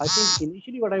 But I think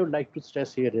initially what I would like to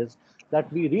stress here is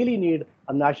that we really need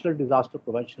a National Disaster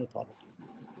Prevention Authority,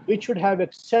 which should have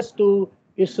access to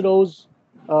ISRO's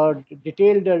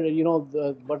detailed,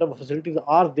 whatever facilities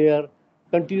are there,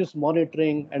 continuous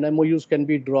monitoring, and MOUs can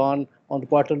be drawn on a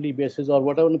quarterly basis or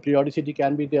whatever periodicity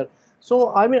can be there.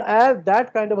 So, I mean, as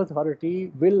that kind of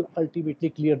authority will ultimately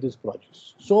clear these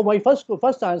projects. So, my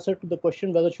first answer to the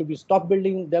question whether should we stop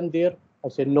building them there, I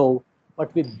say no.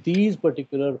 But with these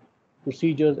particular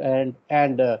procedures and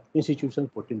institutions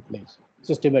put in place,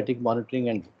 systematic monitoring.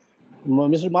 And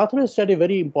Mr. Mathur has said a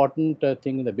very important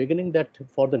thing in the beginning, that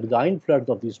for the design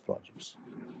floods of these projects,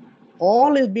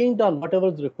 all is being done, whatever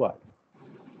is required.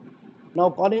 Now,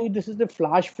 calling it this is the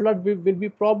flash flood will be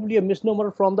probably a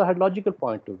misnomer from the hydrological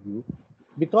point of view,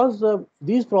 because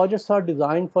these projects are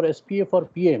designed for SPF or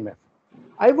PMF.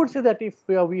 I would say that if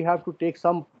we have to take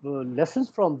some lessons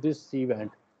from this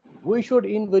event, we should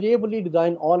invariably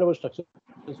design all our structures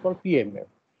for PMF.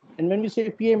 And when we say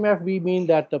PMF, we mean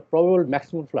that the probable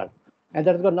maximum flood. And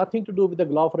that has got nothing to do with the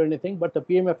glove or anything, but the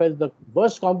PMF is the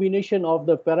worst combination of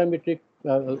the parametric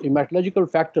meteorological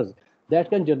factors that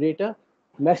can generate a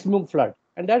maximum flood.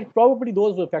 And that probably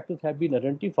those factors have been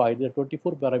identified, there are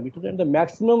 24 parameters, and the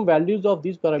maximum values of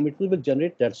these parameters will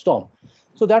generate that storm.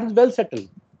 So that is well settled.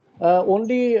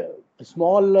 Only a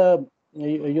small,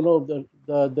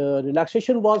 the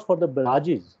relaxation was for the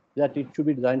barrages, that it should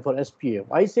be designed for SPF.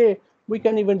 I say we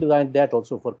can even design that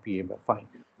also for PMF, fine.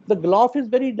 The GLOF is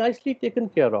very nicely taken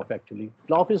care of, actually.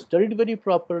 GLOF is studied very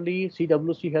properly.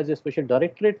 CWC has a special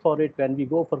directorate for it. When we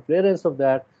go for clearance of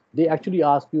that, they actually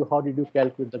ask you, how did you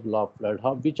calculate the GLOF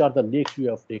flood? Which are the lakes you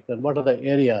have taken? What are the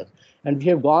areas? And we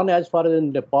have gone as far as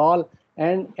in Nepal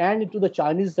and into the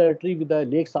Chinese territory with the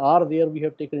lakes are there. We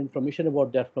have taken information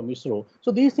about that from ISRO.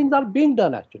 So these things are being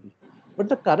done, actually. But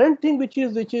the current thing which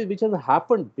has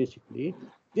happened, basically,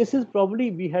 this is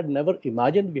probably we had never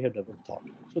imagined, we had never thought.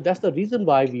 So that's the reason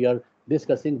why we are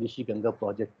discussing Rishi Ganga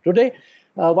project today.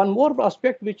 One more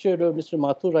aspect which Mr.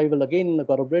 Mathur, I will again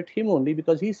corroborate him only,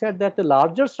 because he said that the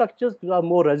larger structures are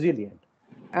more resilient.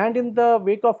 And in the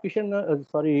wake of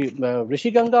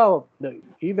Rishi Ganga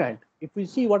event, If we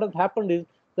see what has happened is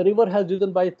the river has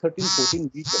risen by 13,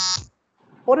 14 meters.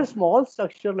 For a small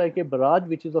structure like a barrage,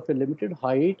 which is of a limited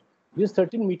height, this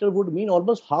 13 meter would mean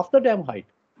almost half the dam height.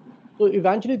 So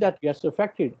eventually that gets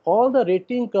affected. All the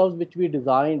rating curves which we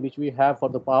designed, which we have for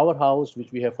the powerhouse,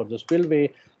 which we have for the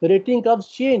spillway, the rating curves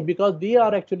change because they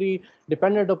are actually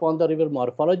dependent upon the river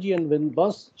morphology. And when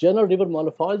once general river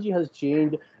morphology has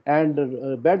changed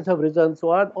and beds have risen, so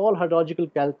all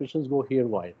hydrological calculations go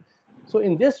haywire. So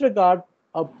in this regard,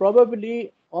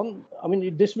 probably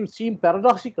this will seem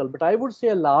paradoxical, but I would say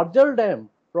a larger dam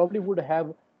probably would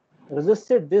have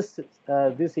resisted this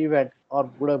event or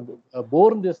would have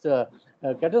borne this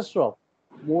catastrophe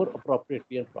more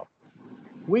appropriately and properly.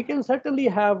 We can certainly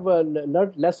have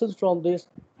learned lessons from this.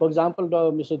 For example,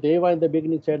 Mr. Deva in the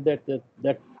beginning said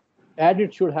that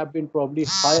Addl should have been probably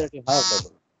higher at a higher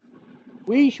level.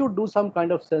 We should do some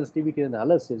kind of sensitivity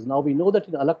analysis. Now we know that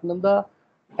in Alaknanda,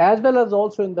 as well as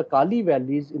also in the Kali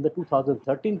valleys in the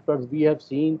 2013 floods, we have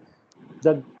seen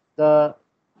the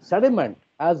sediment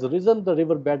has risen the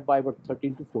riverbed by about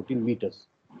 13 to 14 meters.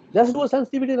 Let's do a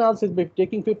sensitivity analysis by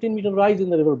taking 15-meter rise in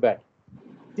the riverbed.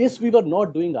 This we were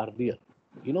not doing earlier.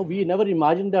 We never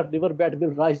imagined that riverbed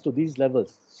will rise to these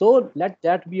levels. So let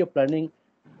that be a planning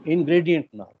ingredient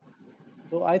now.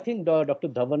 So I think Dr.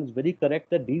 Dhawan is very correct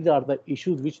that these are the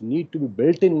issues which need to be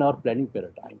built in our planning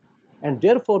paradigm. And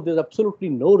therefore, there's absolutely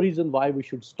no reason why we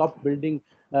should stop building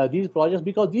these projects,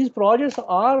 because these projects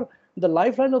are the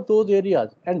lifeline of those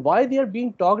areas. And why they are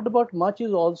being talked about much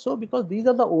is also because these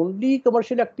are the only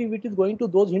commercial activities going to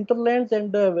those hinterlands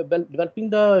and developing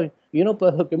the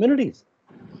communities.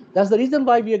 That's the reason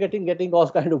why we are getting all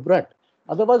kind of brunt.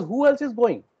 Otherwise, who else is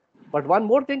going? But one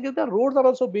more thing is that roads are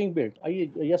also being built.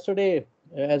 Yesterday,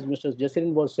 as Mr.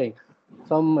 Jeyaseelan was saying,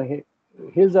 some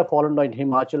hills have fallen in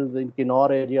Himachal, in Kinnaur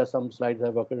area, some slides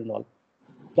have occurred and all.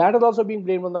 That is also being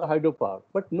blamed on the hydropower.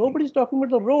 But nobody's talking about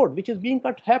the road, which is being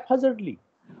cut haphazardly.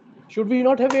 Should we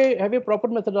not have a proper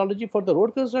methodology for the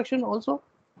road construction also?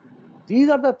 These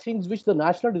are the things which the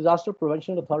National Disaster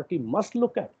Prevention Authority must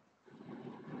look at.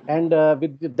 And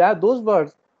with those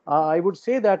words, I would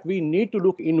say that we need to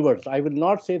look inwards. I will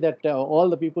not say that all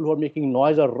the people who are making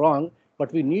noise are wrong,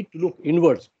 but we need to look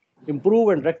inwards, improve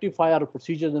and rectify our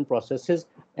procedures and processes,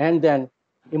 and then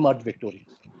emerge victorious.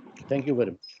 Thank you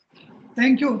very much.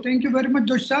 Thank you. Thank you very much,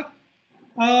 Joshi sir.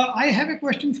 I have a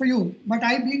question for you, but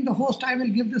I being the host, I will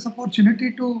give this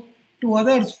opportunity to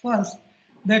others first,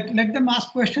 that let them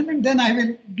ask question and then I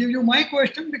will give you my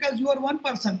question, because you are one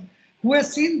person who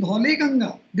has seen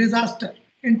Ganga disaster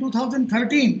in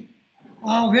 2013,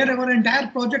 where our entire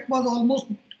project was almost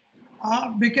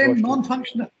became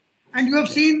non-functional. And you have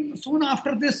seen soon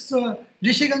after this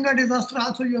Rishi Ganga disaster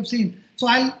also you have seen. So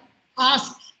I'll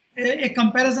ask a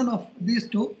comparison of these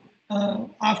two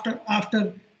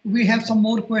after we have some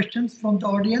more questions from the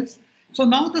audience. So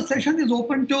now the session is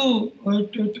open to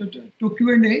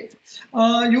Q&A.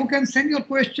 You can send your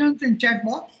questions in chat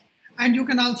box and you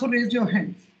can also raise your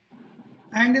hands.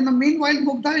 And in the meanwhile,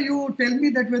 Mugdha, you tell me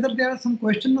that whether there are some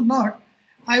questions or not.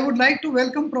 I would like to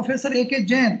welcome Professor A.K.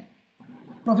 Jain.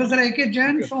 Professor A.K.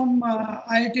 Jain from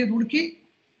IIT Roorkee.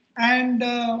 And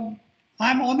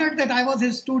I'm honored that I was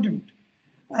his student.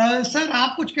 Sir,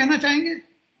 आप कुछ कहना चाहेंगे?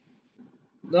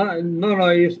 No,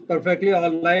 it's perfectly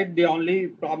all right. The only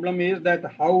problem is that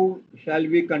how shall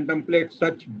we contemplate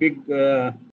such big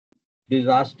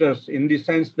disasters, in the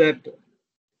sense that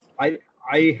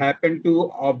I happen to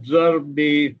observe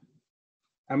the.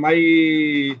 Am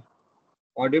I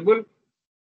audible?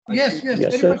 Yes,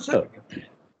 very much, sir.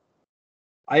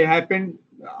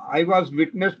 I was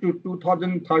witness to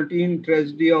 2013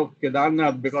 tragedy of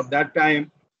Kedarnath, because that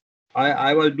time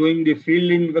I was doing the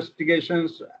field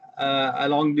investigations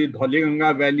along the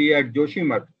Ganga Valley at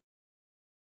Joshi.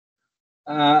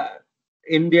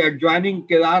 In the adjoining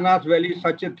Kedarnath Valley,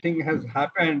 such a thing has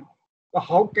happened. So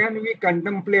how can we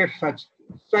contemplate such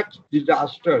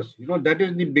disasters? That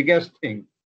is the biggest thing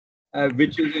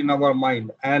which is in our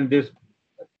mind. And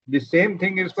the same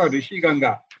thing is for Rishi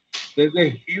Ganga. There's a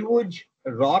huge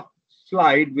rock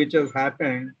slide which has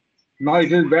happened. Now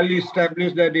it is well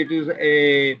established that it is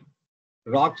a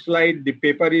rock slide. The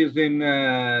paper is in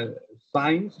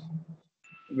Science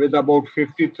with about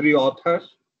 53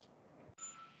 authors.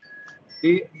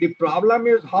 The problem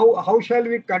is how shall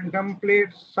we contemplate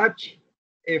such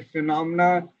a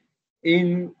phenomena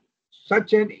in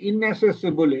such an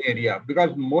inaccessible area?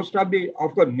 Because most of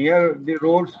course, near the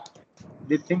roads,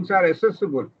 the things are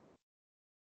accessible.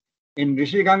 In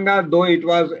Rishi Ganga, though it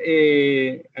was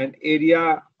an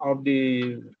area of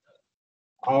the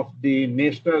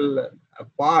national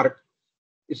park,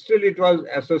 still it was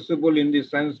accessible in the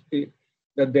sense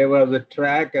that there was a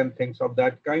track and things of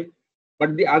that kind.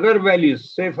 But the other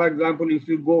valleys, say for example, if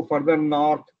you go further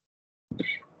north,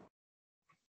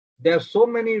 there are so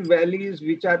many valleys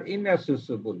which are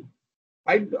inaccessible.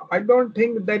 I don't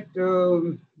think that,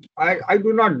 I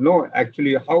do not know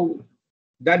actually how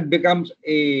that becomes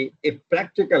a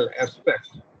practical aspect.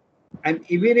 And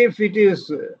even if it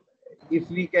is, if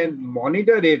we can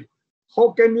monitor it,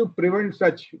 how can you prevent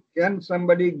such? Can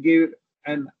somebody give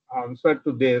an answer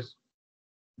to this?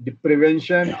 The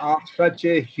prevention of such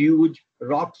a huge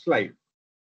rock slide.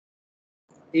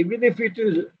 Even if it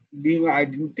is being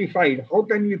identified, how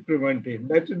can we prevent it?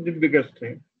 That is the biggest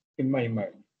thing in my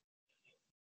mind.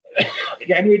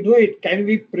 Can we do it? Can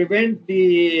we prevent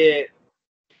the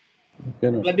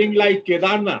flooding like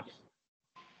Kedarnath?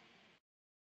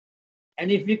 And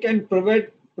if we can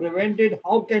prevent it,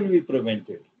 how can we prevent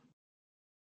it?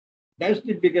 That's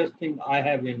the biggest thing I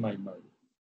have in my mind.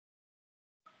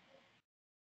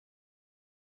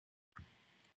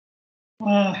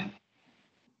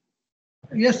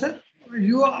 Yes, sir.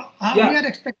 We are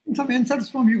expecting some answers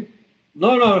from you.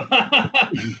 No.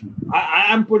 I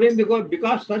am putting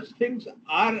because such things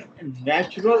are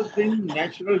natural things,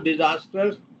 natural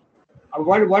disasters.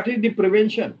 What is the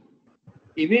prevention?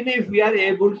 Even if we are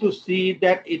able to see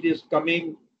that it is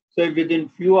coming, say within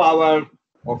few hours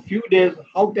or few days,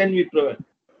 how can we prevent?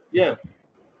 Yeah,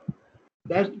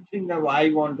 that's the thing that I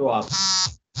want to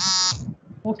ask.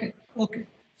 Okay.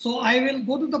 So I will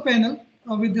go to the panel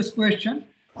with this question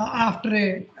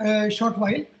after a short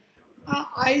while.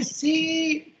 I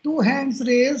see two hands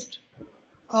raised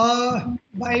by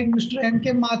Mr.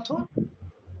 N.K. Mathur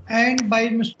and by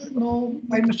Mr.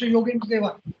 Yogendra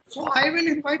Deva. So I will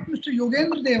invite Mr.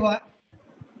 Yogendra Deva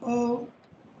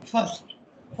first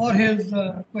for his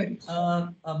queries.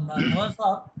 Dhawan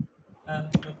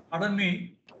sir, pardon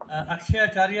me, Akshay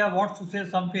Acharya wants to say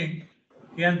something.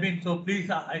 He has been, so please,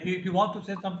 if you want to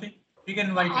say something, we can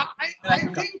invite him. I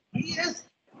think he has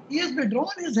withdrawn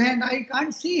his hand. I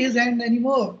can't see his hand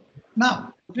anymore.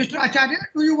 Now, Mr. Acharya,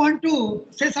 do you want to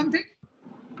say something?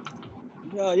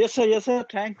 Yes, sir.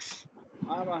 Thanks.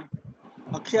 I'm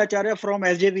Akshay Acharya from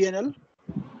SJVNL.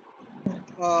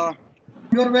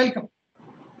 You're welcome.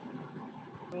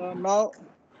 Now,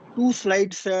 two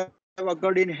slides have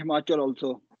occurred in Himachal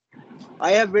also.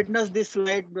 I have witnessed this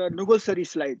slide, the Nugalsari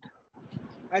slide.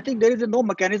 I think there is no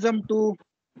mechanism to,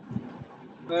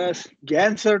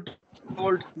 Jan sir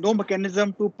told, no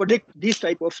mechanism to predict these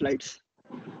type of slides.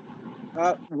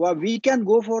 We can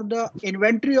go for the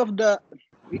inventory of the,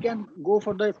 we can go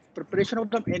for the preparation of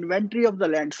the inventory of the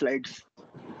landslides.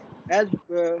 As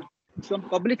some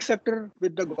public sector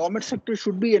with the government sector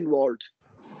should be involved.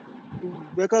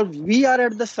 Because we are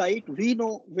at the site, we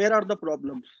know where are the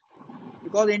problems.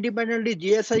 Because independently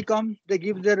GSI comes, they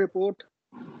give their report.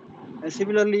 And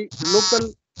similarly,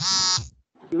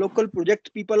 local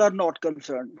project people are not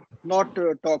concerned, not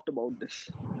talked about this.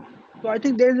 So I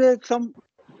think there is some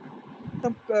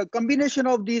combination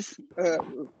of these.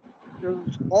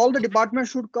 All the departments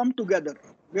should come together.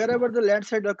 Wherever the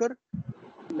landslide occur,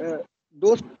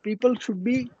 those people should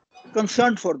be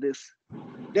concerned for this.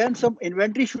 Then some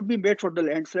inventory should be made for the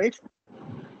landslides.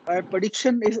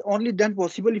 Prediction is only then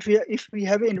possible if we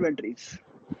have inventories.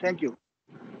 Thank you.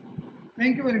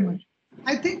 Thank you very much.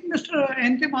 I think Mr.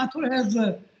 N.K. Mathur has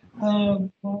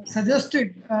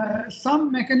suggested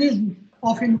some mechanism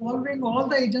of involving all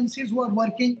the agencies who are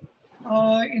working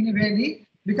in a valley,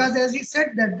 because as he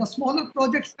said that the smaller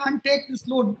projects can't take this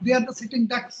load. They are the sitting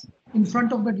ducks in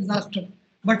front of the disaster.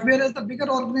 But whereas the bigger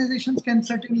organizations can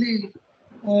certainly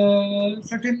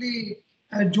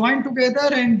join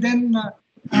together and then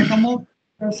come out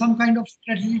some kind of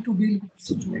strategy to deal with the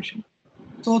situation.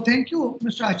 So thank you,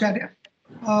 Mr. Acharya,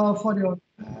 for your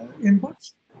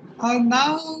inputs.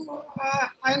 Now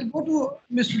I'll go to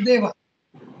Mr. Deva.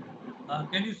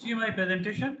 Can you see my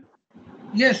presentation?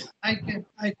 Yes, I can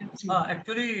see.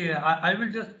 Actually, I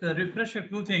will just refresh a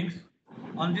few things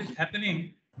on this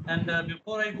happening, and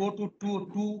before I go to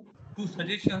two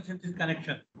suggestions in this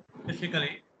connection,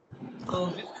 basically. So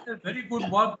this is a very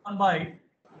good work done by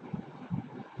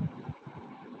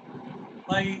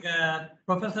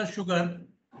Professor Sugar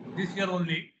this year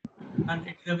only, and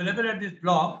it's available at this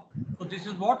blog. So this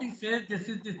is what he says. This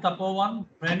is the Tapovan,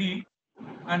 Rani,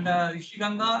 and Rishi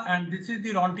Ganga, and this is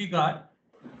the Ronti Ghat.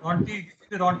 This is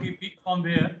the Ronti peak from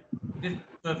where this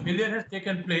failure has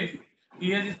taken place.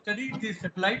 He has studied the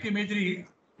satellite imagery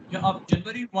of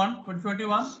January 1,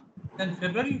 2021, then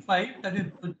February 5, that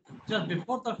is just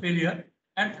before the failure,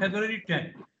 and February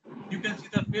 10. You can see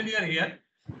the failure here.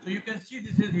 So you can see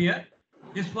this is here.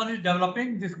 This one is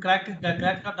developing. The cracks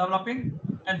are developing.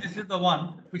 and this is the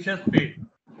one which has failed.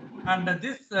 And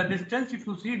this distance, if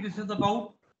you see, this is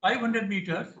about 500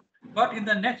 meters. But in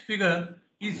the next figure,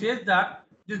 he says that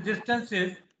this distance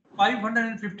is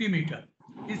 550 meters.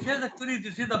 He says actually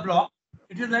this is the block.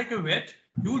 It is like a wedge,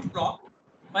 huge block,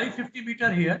 550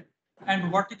 meter here,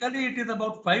 and vertically it is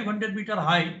about 500 meter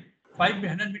high,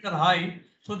 500 meter high.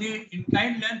 So the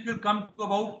inclined length will come to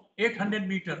about 800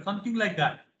 meters, something like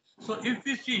that. So if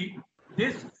we see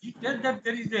this, he says that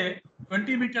there is a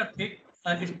 20-meter thick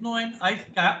snow and ice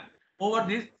cap over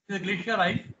this, the glacier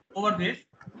ice over this.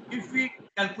 If we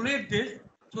calculate this,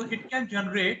 so it can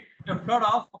generate a flood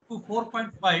of up to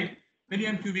 4.5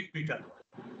 million cubic meter.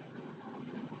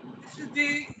 This is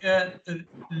the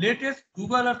latest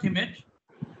Google Earth image,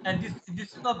 and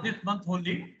this is of this month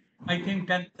only. I think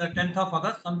 10th of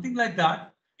August, something like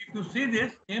that. If you see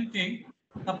this, same thing,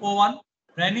 Tapovan,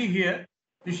 Rani here,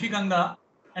 Rishi Ganga,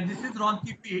 and this is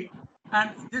Ronti Peak,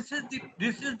 and this is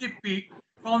the peak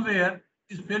from where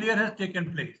this failure has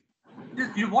taken place.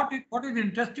 What is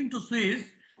interesting to see is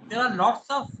there are lots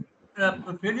of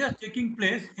failures taking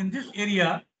place in this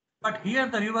area, but here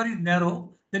the river is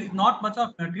narrow. There is not much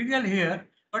of material here,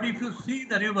 but if you see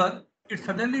the river, it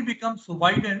suddenly becomes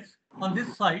widens on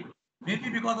this side, maybe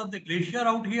because of the glacier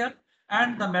out here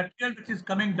and the material which is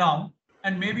coming down,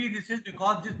 and maybe this is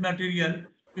because this material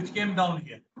which came down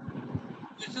here.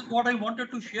 This is what I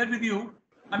wanted to share with you.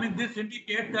 I mean, this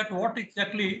indicates that what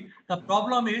exactly the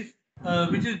problem is,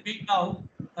 which is being now,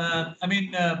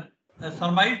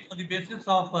 surmised on the basis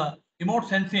of remote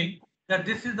sensing, that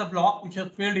this is the block which has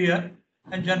failed here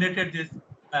and generated this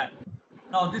back.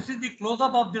 Now, this is the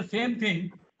close-up of the same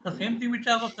thing which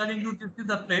I was telling you. This is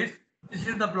the place, this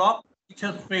is the block which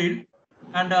has failed,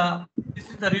 and this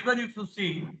is the river. If you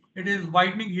see, it is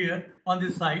widening here on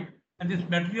this side, and this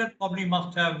material probably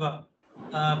must have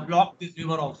block this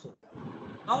river also.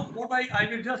 Now, what I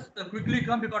will just quickly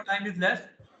come because time is less.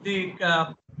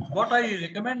 What I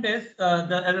recommend is as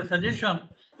a suggestion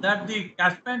that the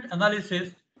catchment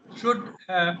analysis should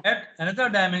add another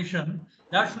dimension.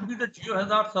 That should be the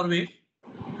geohazard survey,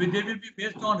 which they will be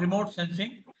based on remote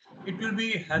sensing. It will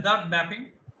be hazard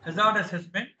mapping, hazard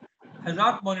assessment,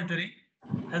 hazard monitoring,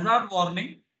 hazard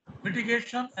warning,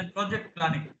 mitigation, and project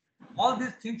planning. All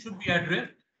these things should be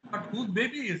addressed. But whose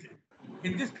baby is it?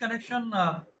 In this connection,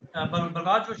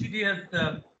 Balraj Joshi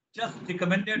has just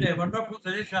recommended a wonderful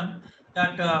suggestion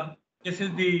that this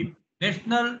is the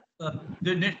National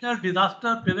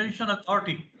Disaster Prevention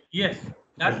Authority. Yes,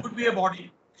 that could be a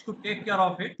body which could take care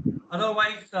of it.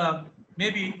 Otherwise,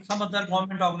 maybe some other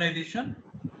government organization.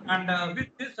 And with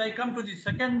this, I come to the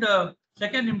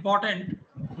second important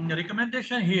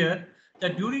recommendation here,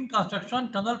 that during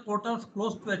construction, tunnel portals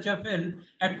close to HFL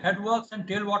at headworks and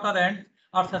tailwater ends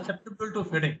are susceptible to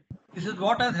flooding. This is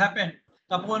what has happened.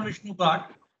 Tapovan Vishnu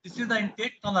Ghat. This is the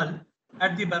intake tunnel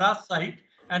at the barrage site,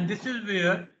 and this is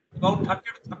where about 30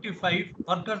 to 35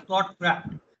 workers got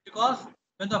trapped because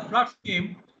when the floods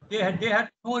came, they had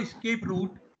no escape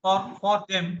route for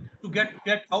them to get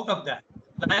out of that.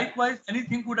 Likewise,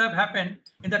 anything could have happened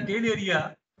in the tail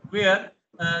area where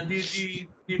the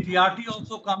TRT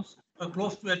also comes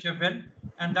close to HFL,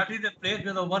 and that is a place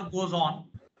where the work goes on.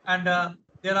 And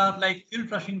there are like sill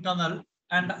flushing tunnel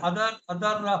and other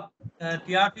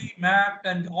TRT mapped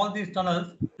and all these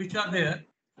tunnels which are there.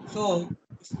 So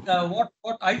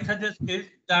what I suggest is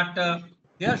that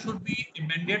there should be a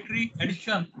mandatory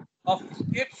addition of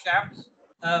escape shafts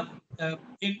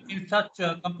in such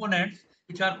components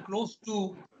which are close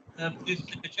to this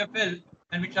HFL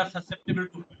and which are susceptible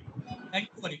to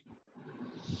flooding.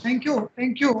 Thank you very much.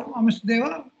 Thank you, Mr.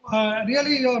 Deva.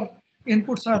 Really, your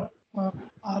inputs are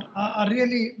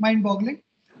really mind-boggling.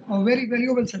 Very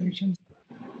valuable suggestions.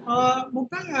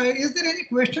 Mukta, is there any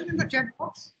question in the chat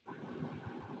box?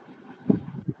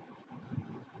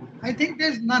 I think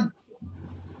there's none.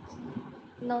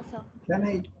 No, sir. Can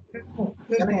I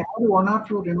add one or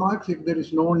two remarks if there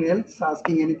is no one else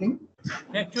asking anything?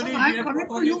 Actually, I'm coming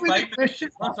to you with a question.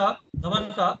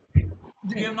 Dhawan sir,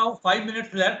 we have now 5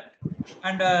 minutes left,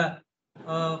 and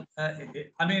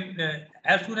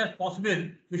as soon as possible,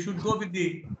 we should go with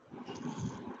the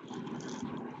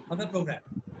other program.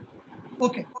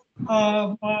 Okay.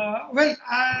 I'm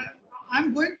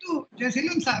going to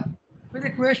Jeyaseelan sir with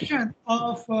a question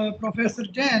of Professor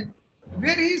Jain,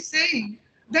 where he's saying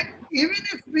that even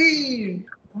if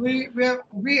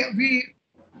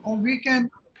we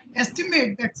can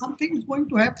estimate that something is going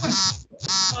to happen,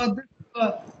 this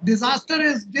disaster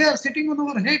is there sitting on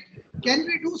our head. Can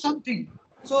we do something?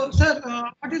 So, sir,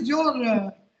 what is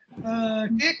your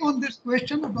take on this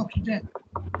question of Dr. Jain?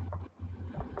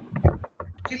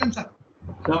 Jeyaseelan sir.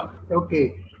 So,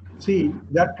 okay. See,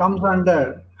 that comes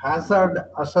under hazard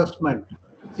assessment.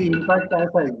 See, in fact, as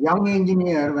a young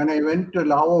engineer, when I went to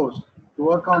Laos to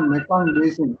work on Mekong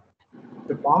Basin,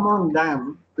 the Pamong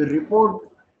Dam, the report,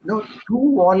 2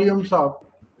 volumes of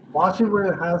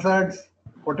possible hazards,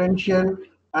 potential,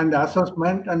 and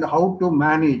assessment, and how to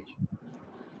manage.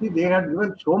 See, they had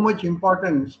given so much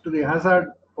importance to the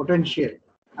hazard potential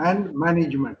and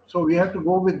management. So we have to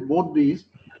go with both these.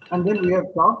 And then we have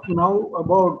talked now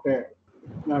about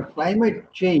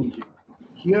climate change.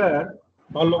 Here,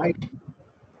 I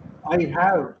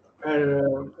have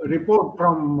a report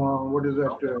from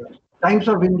Times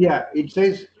of India. It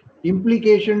says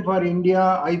implication for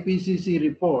India IPCC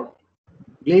report.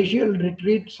 Glacial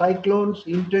retreat, cyclones,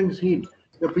 intense heat.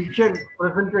 The picture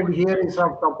presented here is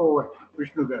of Tapovan,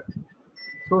 Vishnugar.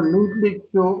 So linked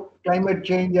it to climate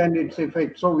change and its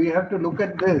effect. So we have to look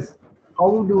at this.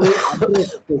 How do we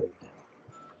address this?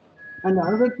 And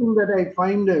another thing that I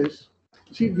find is,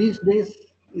 see, these days,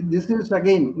 this is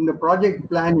again in the project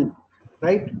planning,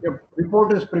 right? A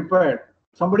report is prepared.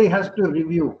 Somebody has to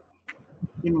review.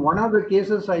 In one of the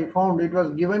cases I found, it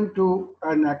was given to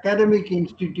an academic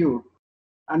institute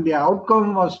and the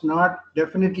outcome was not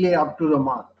definitely up to the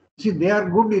mark. See, they are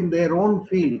good in their own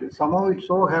field. Somehow it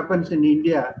so happens in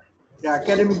India, the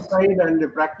academic side and the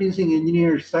practicing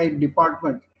engineer side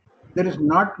department, there is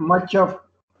not much of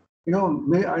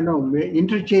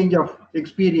interchange of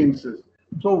experiences.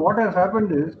 So what has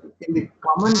happened is, in the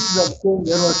comments that came,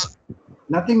 there was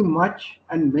nothing much,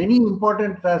 and many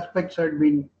important aspects had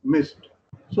been missed.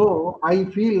 So I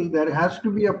feel there has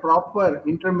to be a proper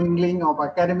intermingling of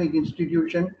academic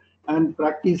institution and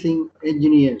practicing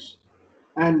engineers.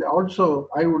 And also,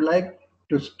 I would like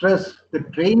to stress the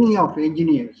training of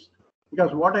engineers,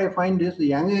 because what I find is the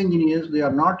young engineers, they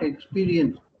are not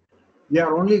experienced. They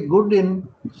are only good in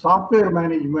software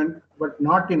management, but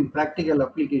not in practical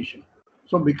application.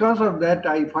 So because of that,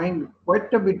 I find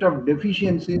quite a bit of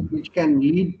deficiencies which can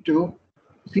lead to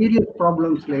serious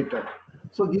problems later.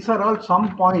 So these are all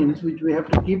some points which we have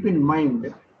to keep in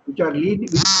mind, which can lead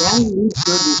to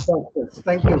disasters.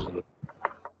 Thank you.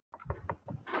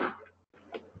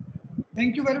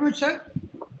 Thank you very much, sir.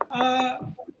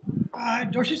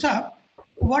 Joshi sir,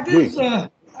 what is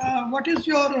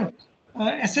your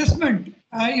assessment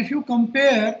if you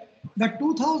compare the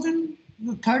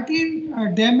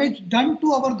 2013 damage done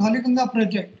to our Ganga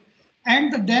project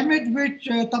and the damage which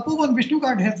Tapovan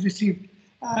Vishnugad has received?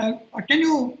 Can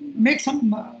you make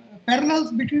some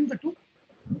parallels between the two?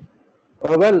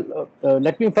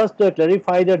 Let me first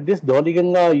clarify that this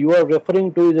Ganga you are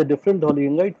referring to is a different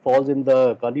Ganga. It falls in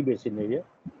the Kali Basin area,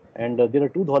 and there are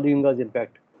two Gangas in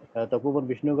fact. Tapovan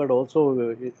Vishnugad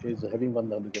also is having one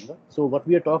Ganga. So what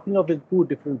we are talking of is two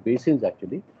different basins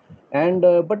actually, and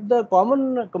but the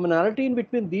commonality in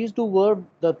between these two were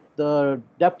that the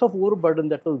depth of overburden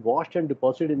that was washed and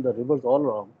deposited in the rivers all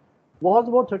around was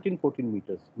about 13-14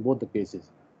 meters in both the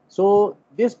cases. So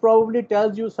this probably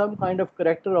tells you some kind of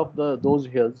character of those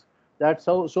hills. That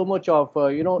so much of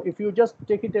if you just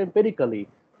take it empirically,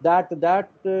 that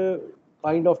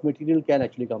kind of material can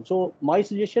actually come. So my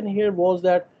suggestion here was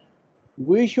that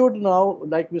we should now,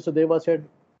 like Mr. Deva said,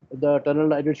 the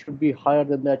tunnel height should be higher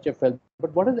than the HFL.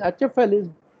 But what is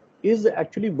HFL is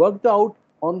actually worked out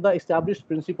on the established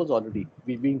principles already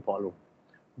being followed.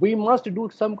 We must do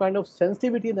some kind of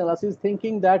sensitivity analysis,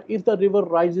 thinking that if the river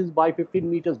rises by 15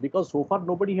 meters, because so far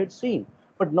nobody had seen,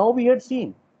 but now we had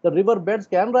seen the river beds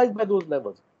can rise by those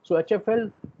levels. So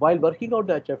HFL, while working out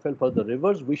the HFL for the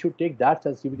rivers, we should take that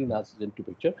sensitivity analysis into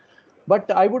picture.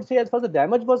 But I would say as far as the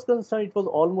damage was concerned, it was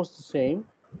almost the same.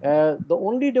 The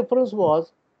only difference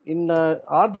was in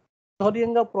our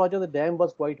Ganga project, the dam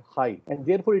was quite high and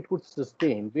therefore it could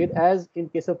sustain. Whereas in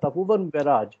case of Tapovan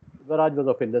barrage was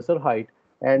of a lesser height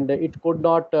and it could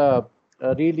not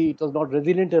it was not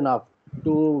resilient enough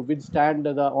to withstand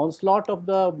the onslaught of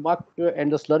the muck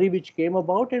and the slurry which came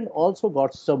about, and also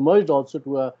got submerged also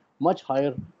to a much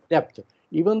higher depth.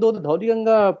 Even though the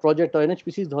Ganga project or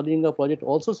NHPC's Ganga project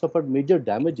also suffered major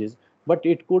damages, but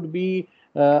it could be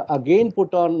again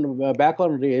put on back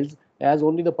on rails as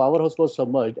only the powerhouse was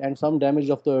submerged and some damage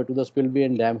to the spillway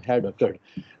and dam had occurred.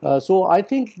 So I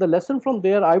think the lesson from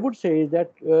there, I would say, is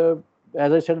that,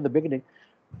 as I said at the beginning,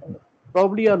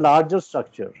 probably a larger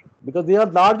structure, because there are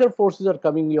larger forces are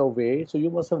coming your way, so you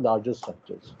must have larger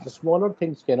structures. The smaller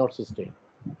things cannot sustain.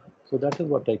 So that is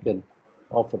what I can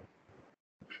offer.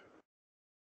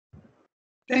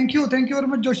 Thank you very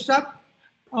much, Joshi sir.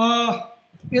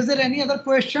 Is there any other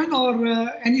question or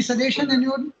any suggestion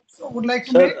anyone would like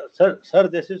to make? Sir,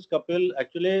 this is Kapil.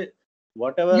 Actually,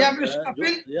 whatever. Yeah, Mr.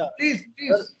 Kapil, please.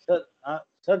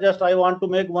 Sir, just I want to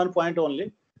make one point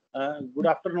only. Good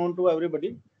afternoon to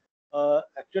everybody.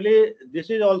 Actually, this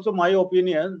is also my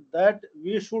opinion that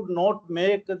we should not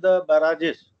make the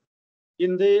barrages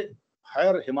in the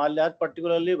higher Himalayas,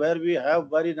 particularly where we have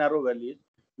very narrow valleys.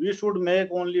 We should make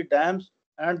only dams,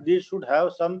 and these should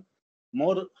have some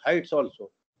more heights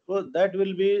also. So that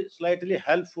will be slightly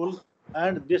helpful.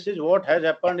 And this is what has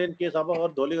happened in case of our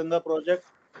Dholi Ganga project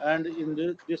and in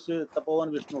this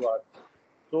Tapovan Vishnu Ghat.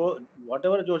 So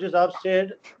whatever Joshi Saab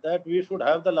said that we should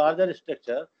have the larger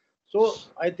structure. So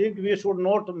I think we should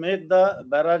not make the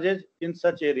barrages in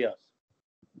such areas.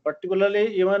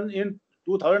 Particularly even in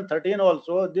 2013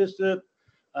 also this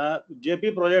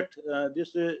JP project,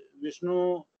 this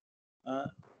Vishnu, uh,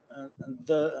 uh,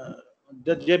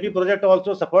 the JP project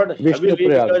also suffered heavily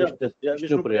because of this. Yeah,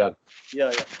 Vishnu Prayag.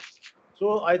 Yeah.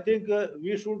 So I think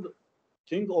we should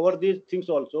think over these things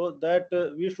also that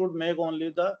we should make only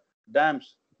the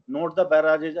dams, not the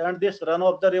barrages, and this run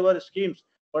of the river schemes,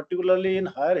 particularly in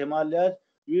higher Himalayas,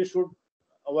 we should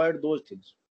avoid those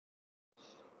things.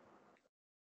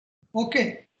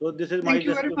 Okay. So this is my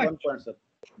just one point, sir.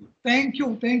 Thank you,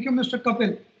 Mr.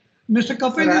 Kapil. Mr.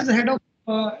 Kapil is head of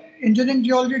Engineering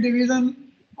Geology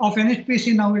Division of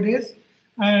NHPC nowadays,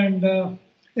 and a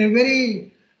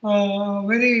very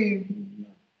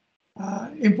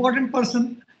important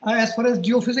person as far as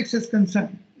geophysics is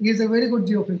concerned. He is a very good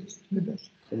geophysicist with us.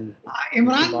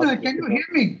 Imran, can you hear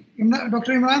me?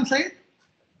 Dr. Imran Said?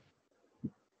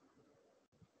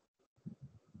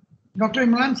 Dr.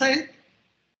 Imran Said?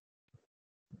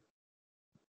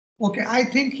 Okay, I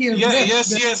think he is there.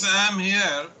 Yes, I am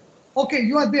here. Okay,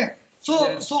 you are there.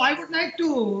 So I would like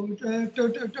to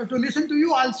listen to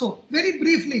you also, very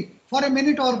briefly, for a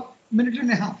minute or minute and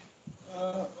a half.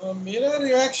 मेरा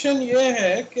reaction ये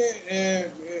है कि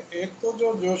एक तो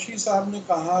जो जोशी साहब ने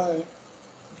कहा है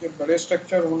कि बड़े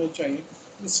स्ट्रक्चर होने चाहिए.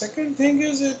 The second thing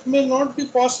is it may not be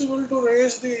possible to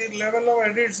raise the level of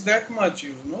edits that much,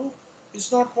 you know.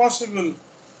 It's not possible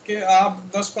कि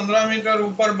आप 10-15 मीटर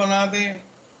ऊपर बना दें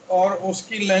और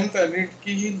उसकी लेंथ एडिट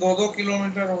की ही 2-2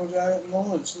 किलोमीटर हो जाए.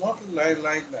 No, it's not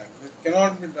like that. It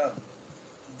cannot be done.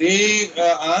 The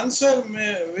answer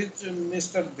which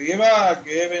Mr. Deva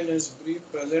gave in his brief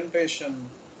presentation,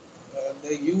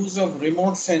 the use of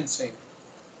remote sensing.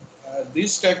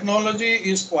 This technology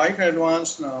is quite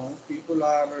advanced now. People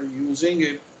are using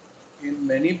it in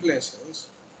many places.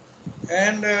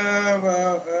 And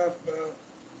a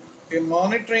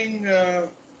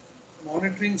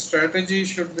monitoring strategy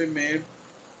should be made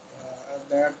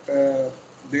that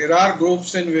there are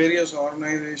groups in various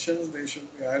organizations, they should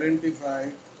be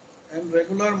identified, and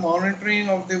regular monitoring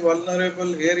of the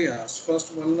vulnerable areas.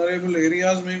 First, vulnerable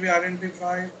areas may be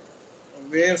identified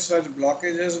where such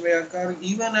blockages may occur,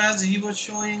 even as he was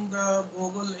showing the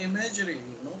Google imagery,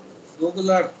 you know,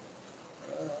 Google Earth,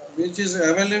 which is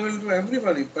available to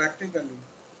everybody practically.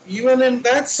 Even in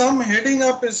that, some heading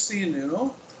up is seen, you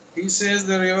know. He says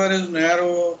the river is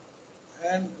narrow,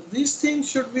 and these things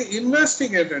should be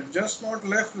investigated, just not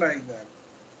left like that.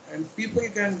 And people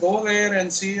can go there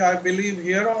and see. I believe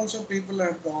here also people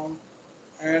have gone,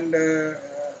 and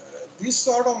this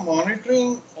sort of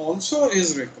monitoring also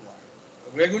is required.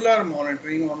 Regular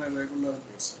monitoring on a regular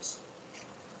basis.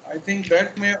 I think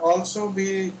that may also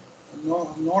be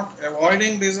not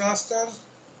avoiding disasters,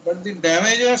 but the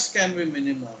damages can be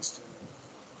minimized.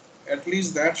 At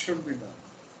least that should be done.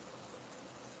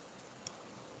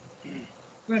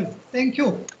 Well, thank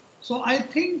you. So I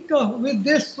think with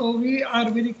this, so we are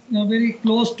very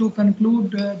close to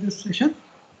conclude this session.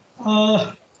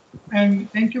 And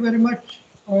thank you very much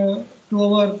to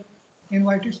our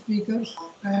invited speakers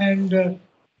and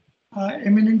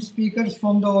eminent speakers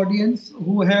from the audience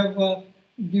who have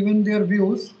given their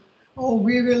views.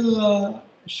 We will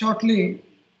shortly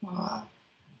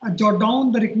jot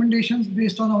down the recommendations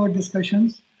based on our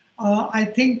discussions. I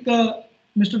think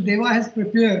Mr. Deva has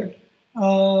prepared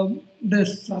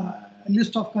this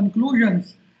list of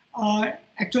conclusions.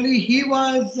 Actually, he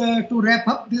was to wrap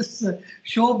up this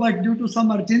show, but due to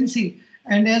some urgency,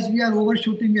 and as we are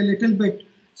overshooting a little bit,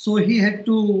 so he had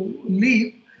to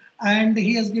leave, and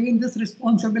he has given this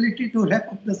responsibility to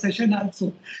wrap up the session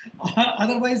also.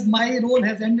 Otherwise, my role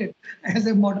has ended as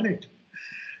a moderator.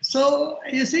 So,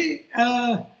 you see,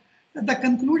 the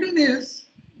conclusion is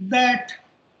that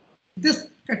this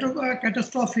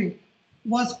catastrophe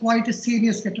was quite a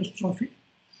serious catastrophe.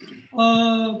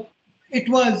 It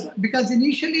was because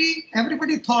initially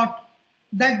everybody thought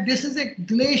that this is a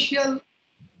glacial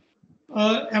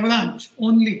avalanche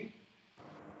only,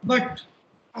 but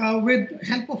with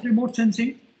help of remote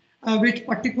sensing, which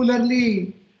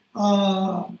particularly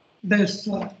this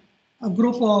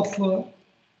group of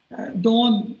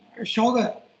Dhawan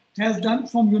Sugar has done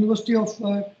from University of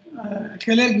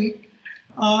Kalergi.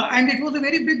 And it was a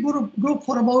very big group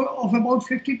for about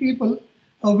 50 people,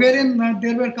 wherein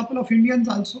there were a couple of Indians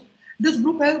also. This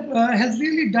group has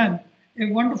really done a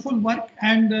wonderful work,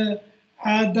 and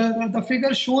the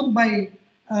figure shown by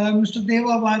Mr.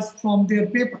 Deva was from their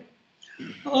paper.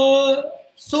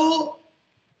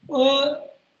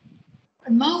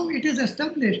 Now it is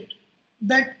established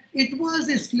that it was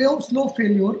a slow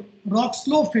failure, rock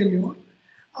slow failure,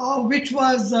 which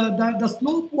was the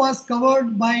slope was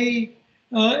covered by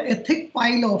a thick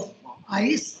pile of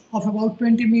ice of about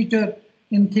 20 meters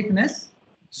in thickness.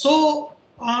 So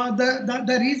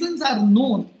the reasons are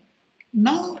known.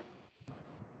 Now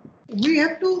we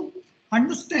have to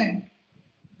understand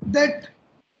that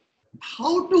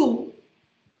how to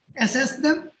assess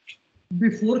them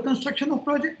before construction of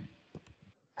project.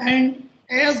 And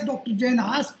as Dr. Jain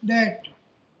asked, that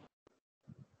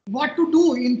what to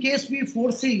do in case we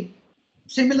foresee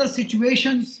similar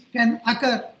situations can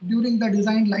occur during the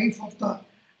design life of the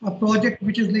project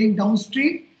which is laying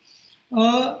downstream.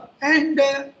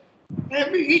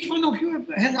 Each one of you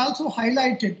has also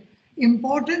highlighted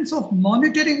importance of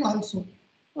monitoring also.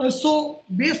 So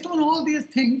based on all these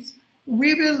things,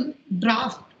 we will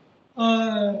draft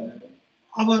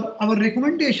our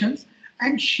recommendations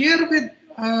and share with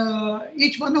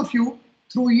each one of you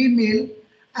through email.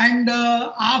 And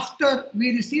after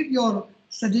we receive your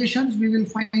suggestions, we will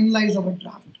finalize our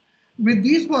draft. With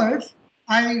these words,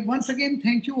 I once again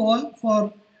thank you all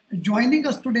for joining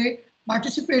us today,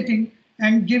 participating,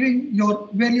 and giving your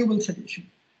valuable suggestion.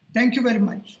 Thank you very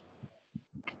much.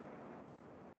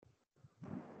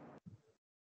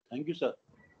 Thank you, sir.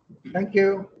 Thank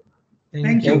you.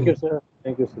 Thank you. Thank you, sir.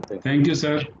 Thank you, sir. Thank you,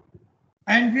 sir.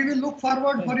 And we will look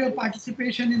forward for your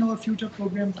participation in our future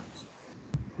programs also.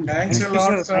 Thanks a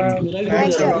lot, sir.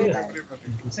 Thanks a lot, everybody.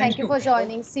 Thank you for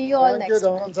joining. See you all next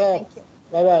time. Thank you.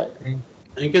 Bye bye.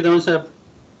 Thank you, Dhawan sir.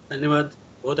 धन्यवाद,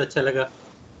 बहुत अच्छा लगा.